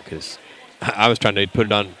about because I was trying to put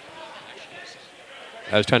it on.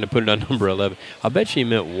 I was trying to put it on number 11. I bet she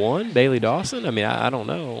meant 1, Bailey Dawson. I don't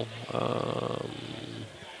know.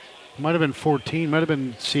 Might have been 14. Might have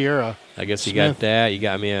been Sierra. I guess you Smith. got that. You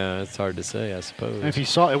got me. It's hard to say, I suppose. And if you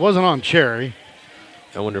saw, it wasn't on Cherry.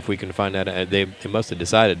 I wonder if we can find that. They must have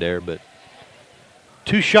decided there, but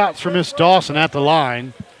 2 shots for Miss Dawson at the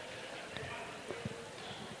line.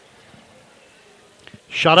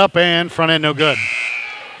 Shot up and front end no good.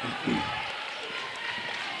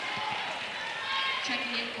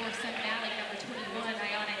 Checking in for Sun Valley, number 21,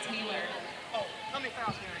 Ayanna Taylor.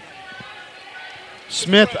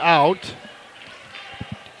 Smith out.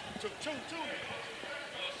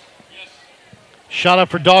 Shot up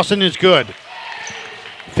for Dawson is good.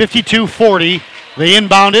 52-40. They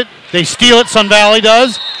inbound it. They steal it, Sun Valley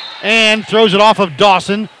does, and throws it off of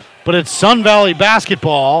Dawson. But it's Sun Valley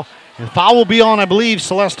basketball. And foul will be on, I believe,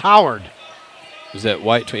 Celeste Howard. Is that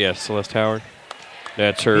White? Yeah, Celeste Howard.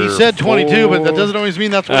 That's her. He said 22, but that fourth- doesn't always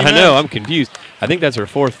mean that's what he I meant. know. I'm confused. I think that's her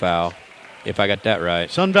 4th foul, if I got that right.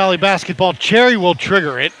 Sun Valley basketball. Cherry will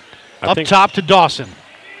trigger it. I Up think- top to Dawson.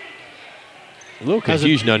 A little Has it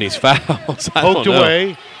confusion on these fouls. I don't Poked know.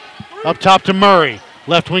 away. Up top to Murray.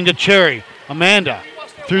 Left wing to Cherry. Amanda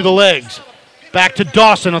through the legs. Back to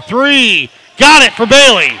Dawson. A 3. Got it for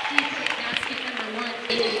Bailey.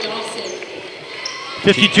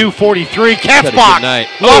 52-43. Had a good Katzbach. night.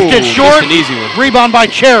 Lost Oh, it just short. an easy one. Rebound by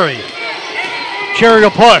Cherry. Cherry will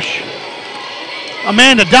push.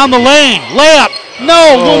 Amanda down the lane. Layup.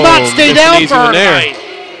 No, will not stay missed an down easy for her one there. tonight.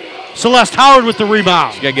 Celeste Howard with the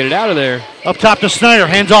rebound. Got to get it out of there. Up top to Snyder.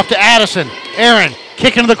 Hands off to Addison. Aaron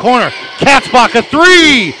kick into the corner. Katzbach a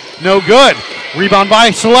 3. No good. Rebound by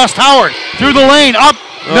Celeste Howard. Through the lane. Up.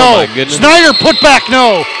 Oh, No. my goodness. Snyder put back.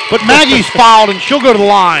 No. But Maggie's fouled and she'll go to the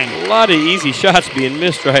line. A lot of easy shots being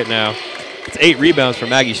missed right now. It's 8 rebounds for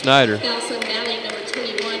Maggie Snyder. Foul Sun Valley, number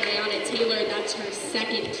 21, Rihanna Taylor. That's her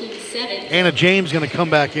 2nd, team 7. Anna James going to come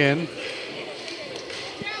back in.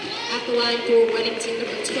 At the line for Weddington,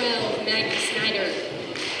 number 12, Maggie Snyder.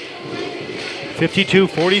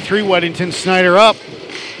 52-43 Weddington. Snyder up.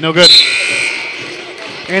 No good.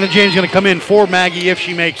 Anna James going to come in for Maggie if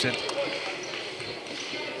she makes it.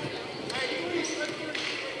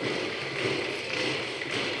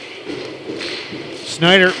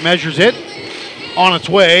 Snyder measures it. On its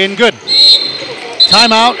way and good.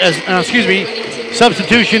 Timeout as,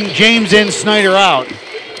 substitution. James in, Snyder out.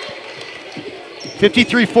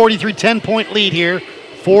 53-43, 10-point lead here.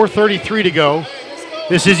 4:33 to go.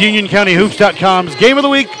 This is UnionCountyHoops.com's Game of the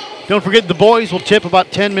Week. Don't forget the boys will tip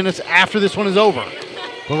about 10 minutes after this one is over.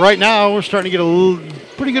 But right now we're starting to get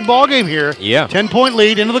a pretty good ball game here. Yeah. 10-point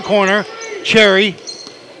lead into the corner. Cherry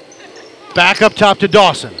back up top to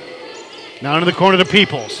Dawson. Now into the corner to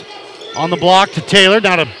Peoples. On the block to Taylor.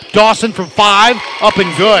 Down to Dawson from 5. Up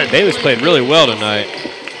and good. Bailey's played really well tonight.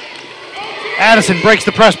 Addison breaks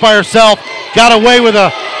the press by herself. Got away with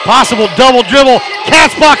a possible double dribble.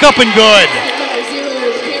 Katzbach up and good.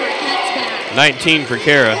 19 for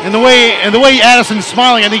Kara. And the way Addison's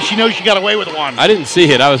smiling, I think she knows she got away with one. I didn't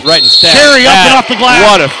see it. I was writing stats. Cherry up and off the glass.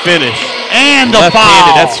 What a finish. And a Left-handed,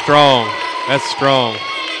 foul. That's strong. That's strong.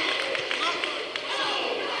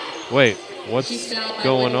 Wait, what's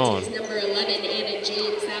going on? Number 11, Anna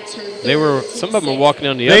James. That's her 3rd. They were. Some of them were walking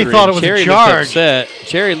down the They other thought end. it was a Cherry charge. looked upset.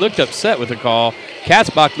 Cherry looked upset with the call.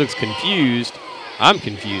 Katzbach looks confused. I'm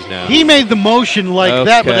confused now. He made the motion like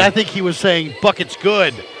that, but Okay. I think he was saying bucket's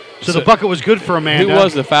good. So the So- bucket was good for Amanda. Who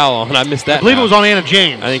was the foul on? I missed that. I believe now. it was on Anna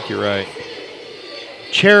James. I think you're right.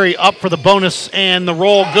 Cherry up for the bonus and the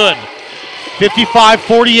roll good.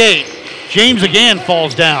 55-48. James again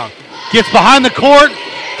falls down. Gets behind the court.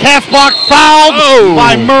 Katzbach fouled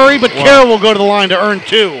by Murray, but Wow. Carroll will go to the line to earn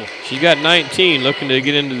 2. She got 19, looking to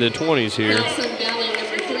get into the 20s here. Foul Sun Valley,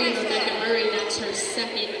 number 3, Rebecca Murray. That's her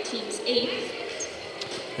 2nd, team's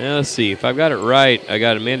 8th. Now, let's see. If I've got it right, I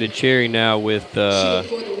got Amanda Cherry now with Shooting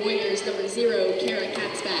for the Warriors, number 0, Kara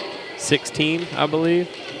Katzbach. 16, I believe.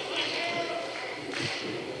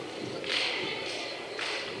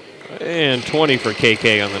 And 20 for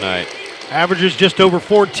KK on the night. Averages just over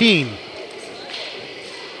 14.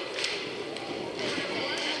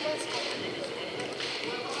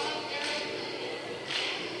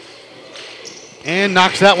 And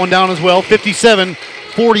knocks that one down as well.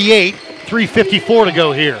 57-48, 3:54 to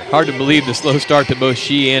go here. Hard to believe the slow start that both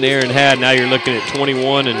she and Aaron had. Now you're looking at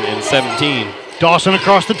 21 and 17. Dawson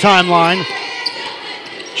across the timeline.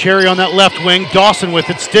 Cherry on that left wing. Dawson with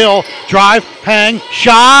it still. Drive, hang,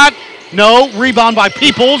 shot. No, rebound by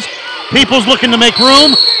Peoples. Peoples looking to make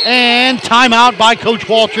room. And timeout by Coach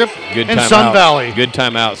Waltrip Good and timeout. Sun Valley. Good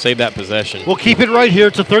timeout. Save that possession. We'll keep it right here.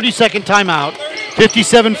 It's a 30-second timeout.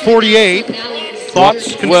 57-48.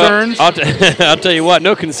 Thoughts, concerns? Well, I'll tell you what,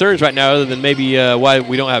 no concerns right now other than maybe why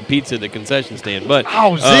we don't have pizza at the concession stand. But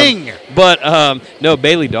zing! No,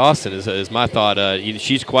 Bailey Dawson is my thought.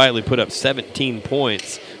 She's quietly put up 17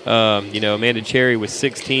 points. Amanda Cherry with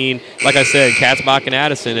 16. Like I said, Katzbach and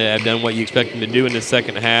Addison have done what you expect them to do in the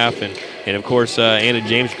second half. And of course, Anna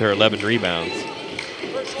James with her 11 rebounds.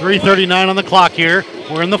 3:39 on the clock here.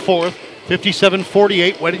 We're in the fourth.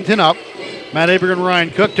 57-48, Weddington up. Matt Aber and Ryan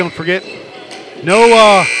Cook, don't forget.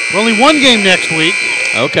 No, only one game next week.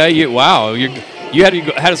 Okay, wow. You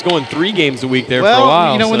had us going 3 games a week there for a while.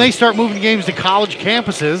 Well, you know, when they start moving games to college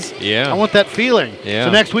campuses, I want that feeling. Yeah.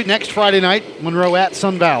 So next Friday night, Monroe at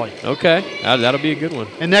Sun Valley. Okay, that'll be a good one.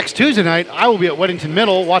 And next Tuesday night, I will be at Weddington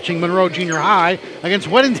Middle watching Monroe Junior High against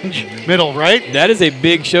Weddington Middle, right? That is a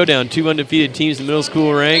big showdown. 2 undefeated teams in middle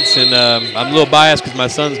school ranks, and I'm a little biased because my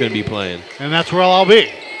son's going to be playing. And that's where I'll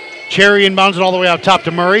be. Cherry inbounds it all the way out top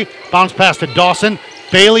to Murray. Bounce pass to Dawson.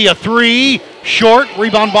 Bailey, a 3. Short.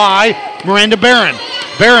 Rebound by Miranda Barron.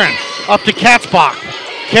 Barron up to Katzbach.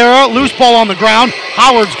 Kara, loose ball on the ground.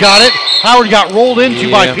 Howard's got it. Howard got rolled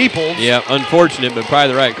into by Peoples. Yeah, unfortunate, but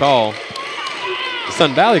probably the right call. The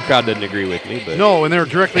Sun Valley crowd doesn't agree with me, but no, and they're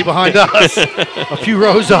directly behind us, a few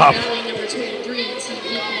rows up. Rallying number 23, Team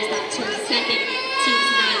Peoples, that turns second.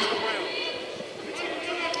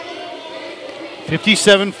 Team's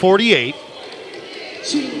 57-48.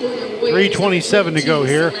 3:27 to go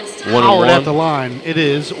here. Howard at the line. It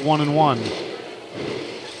is 1-1.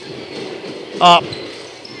 Up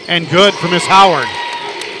and good for Miss Howard.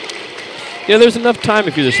 Yeah, there's enough time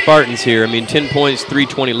if you're the Spartans here. I mean, 10 points,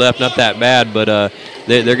 3:20 left, not that bad, but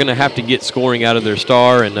they're going to have to get scoring out of their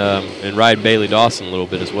star and ride Bailey Dawson a little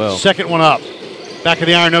bit as well. Second one up. Back of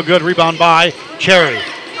the iron, no good. Rebound by Cherry.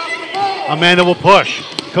 Amanda will push.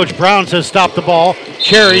 Coach Brown says stop the ball.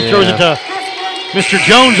 Cherry throws it to Mr.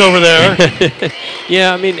 Jones over there.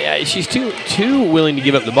 Yeah, I mean, she's too willing to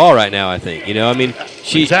give up the ball right now, I think. You know, I mean,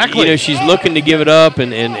 she's looking to give it up,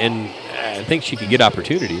 and I think she could get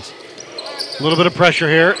opportunities. A little bit of pressure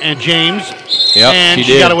here, and James. Yep, and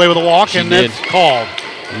she got away with a walk, and that's called.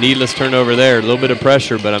 Needless turnover there. A little bit of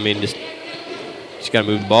pressure, but I mean, just got to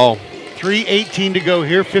move the ball. 3:18 to go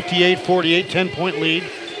here, 58-48, 10-point lead.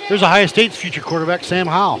 There's Ohio State's future quarterback, Sam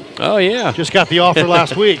Howell. Oh, yeah. Just got the offer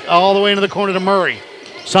last week. All the way into the corner to Murray.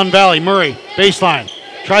 Sun Valley, Murray, baseline.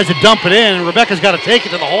 Tries to dump it in, and Rebecca's got to take it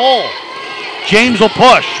to the hole. James will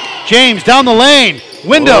push. James down the lane.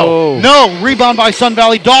 Window. No. Rebound by Sun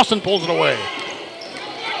Valley. Dawson pulls it away.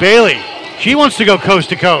 Bailey. She wants to go coast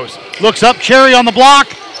to coast. Looks up. Cherry on the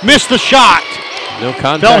block. Missed the shot. No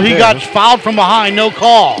contact. Felt he got fouled from behind. No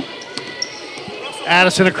call.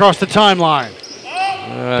 Addison across the timeline.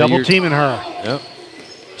 Double teaming her. Yep.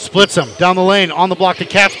 Splits him down the lane on the block to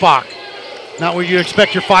Katzbach. Not where you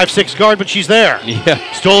expect your 5'6" guard, but she's there. Yeah.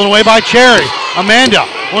 Stolen away by Cherry. Amanda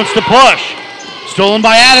wants to push. Stolen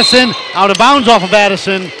by Addison. Out of bounds off of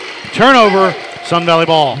Addison. Turnover. Sun Valley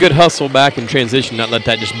ball. Good hustle back in transition, not let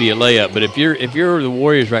that just be a layup. But if you're the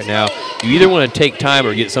Warriors right now, you either want to take time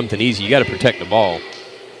or get something easy. You got to protect the ball.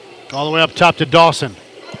 All the way up top to Dawson.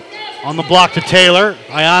 On the block to Taylor.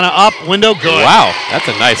 Ayana up. Window good. Wow, that's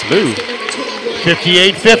a nice move.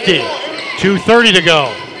 58-50. 2:30 to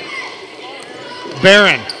go.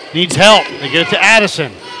 Barron needs help. They get it to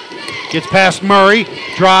Addison. Gets past Murray.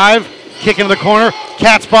 Drive. Kick into the corner.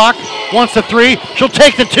 Katzbach wants the 3. She'll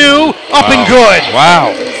take the 2. Up and good.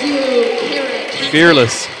 Wow.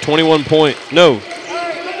 Fearless.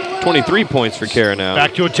 23 points for Kara now.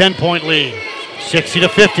 Back to a 10-point lead.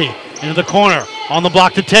 60-50. Into the corner. On the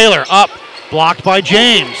block to Taylor. Up. Blocked by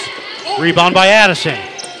James. Rebound by Addison.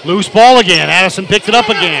 Loose ball again. Addison picked it up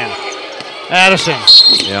again. Addison.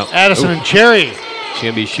 Yep. Addison and Cherry. She's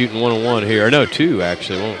going to be shooting 1-on-1 here. Or no, 2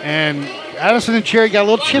 actually. And Addison and Cherry got a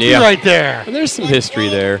little chippy right there. And there's some history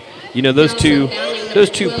there. You know, those two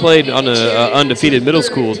played on an undefeated middle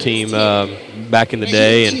school team back in the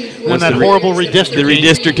day, and once that horrible redistricting. The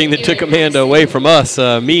redistricting that took Amanda away from us,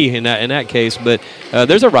 me in that case. But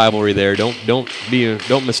there's a rivalry there. Don't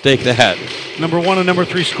mistake that. Number 1 and number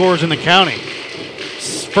 3 scorers in the county.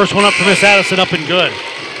 First one up for Miss Addison, up and good.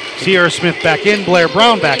 Sierra Smith back in, Blair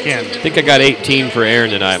Brown back in. I think I got 18 for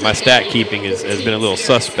Aaron tonight. My stat keeping has been a little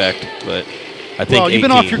suspect, but I think. Well, you've 18.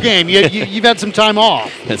 been off your game. You've had some time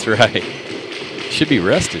off. That's right. Should be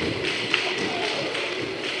rested.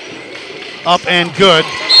 Up and good.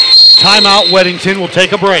 Timeout. Weddington will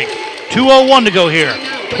take a break. 2:01 to go here.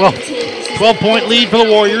 12-point lead for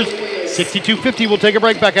the Warriors. 62-50. We'll take a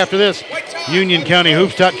break. Back after this.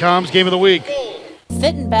 UnionCountyHoops.com's Game of the Week.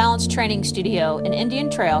 Fit and Balance Training Studio in Indian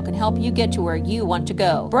Trail can help you get to where you want to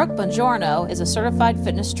go. Brooke Bongiorno is a certified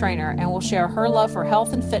fitness trainer and will share her love for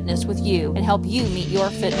health and fitness with you and help you meet your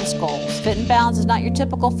fitness goals. Fit and Balance is not your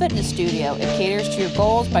typical fitness studio. It caters to your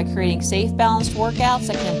goals by creating safe, balanced workouts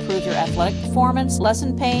that can improve your athletic performance,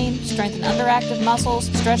 lessen pain, strengthen underactive muscles,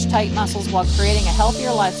 stretch tight muscles while creating a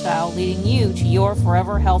healthier lifestyle, leading you to your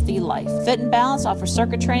forever healthy life. Fit and Balance offers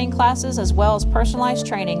circuit training classes as well as personalized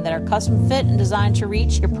training that are custom fit and designed to to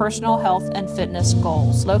reach your personal health and fitness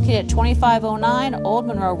goals. Located at 2509 Old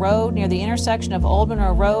Monroe Road near the intersection of Old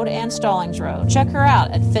Monroe Road and Stallings Road. Check her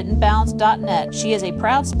out at fitandbalance.net. She is a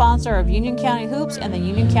proud sponsor of Union County Hoops and the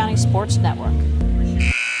Union County Sports Network.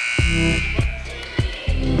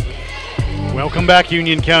 Welcome back,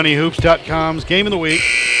 UnionCountyHoops.com's Game of the Week.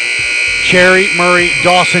 Cherry, Murray,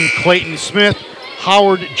 Dawson, Clayton, Smith,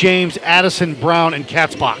 Howard, James, Addison, Brown, and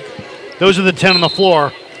Katzbach. Those are the 10 on the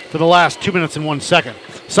floor for the last 2 minutes and 1 second.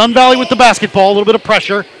 Sun Valley with the basketball, a little bit of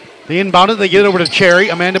pressure. They inbound it, they get it over to Cherry.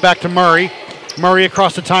 Amanda back to Murray. Murray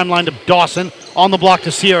across the timeline to Dawson. On the block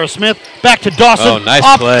to Sierra Smith. Back to Dawson. Oh, nice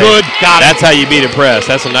up, play. Good, got it. That's how you beat a press.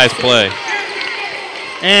 That's a nice play.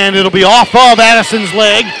 And it'll be off of Addison's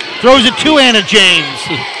leg. Throws it to Anna James.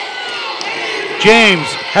 James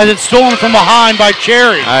has it stolen from behind by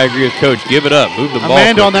Cherry. I agree with Coach. Give it up. Move the ball.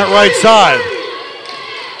 Amanda on that right side.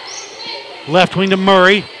 Left wing to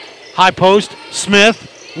Murray. High post.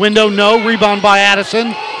 Smith. Window, no. Rebound by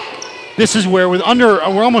Addison. This is where we're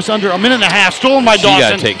almost under a minute and a half. Stolen by Dawson.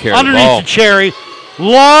 Gotta take care of the underneath ball. to Cherry. Won't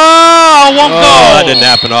go. That didn't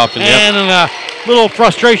happen often. And a little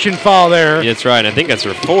frustration foul there. That's right. I think that's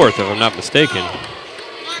her fourth, if I'm not mistaken.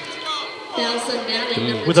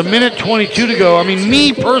 With a minute 22 to go, I mean,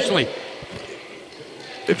 me personally,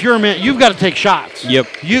 if you're a man, you've got to take shots. Yep.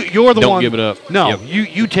 You're the Don't one. give it up. No, Yep.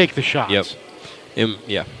 you take the shots. Yep.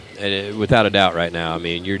 Yeah. And, without a doubt right now. I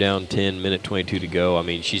mean, you're down 10, minute 22 to go. I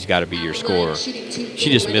mean, she's got to be your scorer. She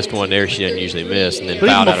just missed one there she doesn't usually miss, and then But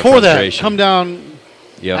fouled even out of before that, frustration. come down,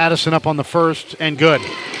 Yep. Addison up on the first, and good.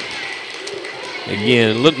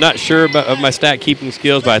 Again, not sure of my stat keeping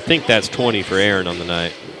skills, but I think that's 20 for Aaron on the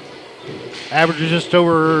night. Averages just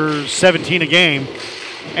over 17 a game,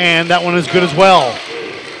 and that one is good as well.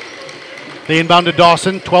 They inbound to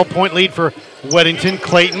Dawson, 12-point lead for Weddington.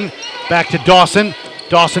 Clayton back to Dawson.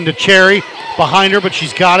 Dawson to Cherry, behind her, but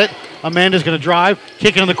she's got it. Amanda's going to drive,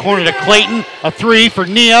 kick it in the corner to Clayton. A three for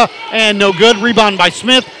Nia, and no good. Rebound by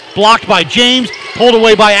Smith, blocked by James, pulled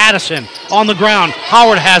away by Addison. On the ground,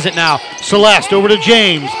 Howard has it now. Celeste over to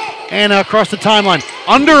James, and across the timeline.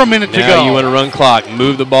 Under a minute to Now go. you want to run clock,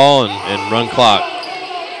 move the ball, and run clock.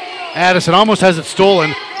 Addison almost has it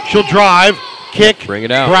stolen. She'll drive, kick. Bring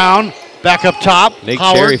it out. Brown back up top. Make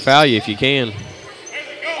Howard Cherry foul you if you can.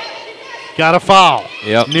 got a foul.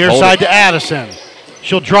 Yep. Near hold side it. to Addison.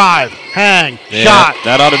 She'll drive, hang, Yeah, shot,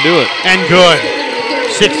 That ought to do it. and good.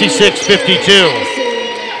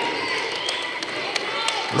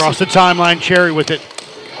 66-52. Across the timeline, Cherry with it.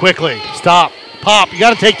 Quickly, stop, pop. You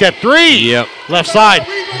got to take that three. Yep. Left side,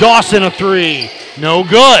 Dawson a three. No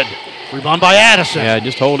good. Rebound by Addison. Yeah,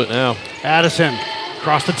 just hold it now. Addison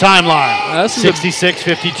across the timeline.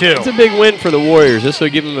 66-52. It's a big win for the Warriors. This will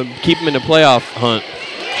keep them in the playoff hunt.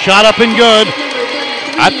 Shot up and good.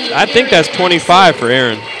 I think that's 25 for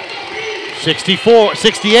Aaron.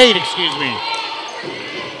 68, excuse me.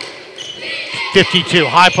 52,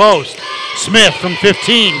 high post. Smith from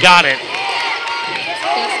 15, got it.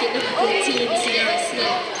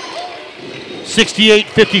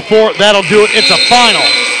 68-54, that'll do it. It's a final.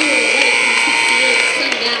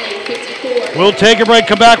 We'll take a break,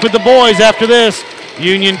 come back with the boys after this.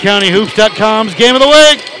 UnionCountyHoops.com's Game of the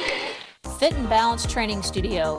Week. Fit and Balance Training Studio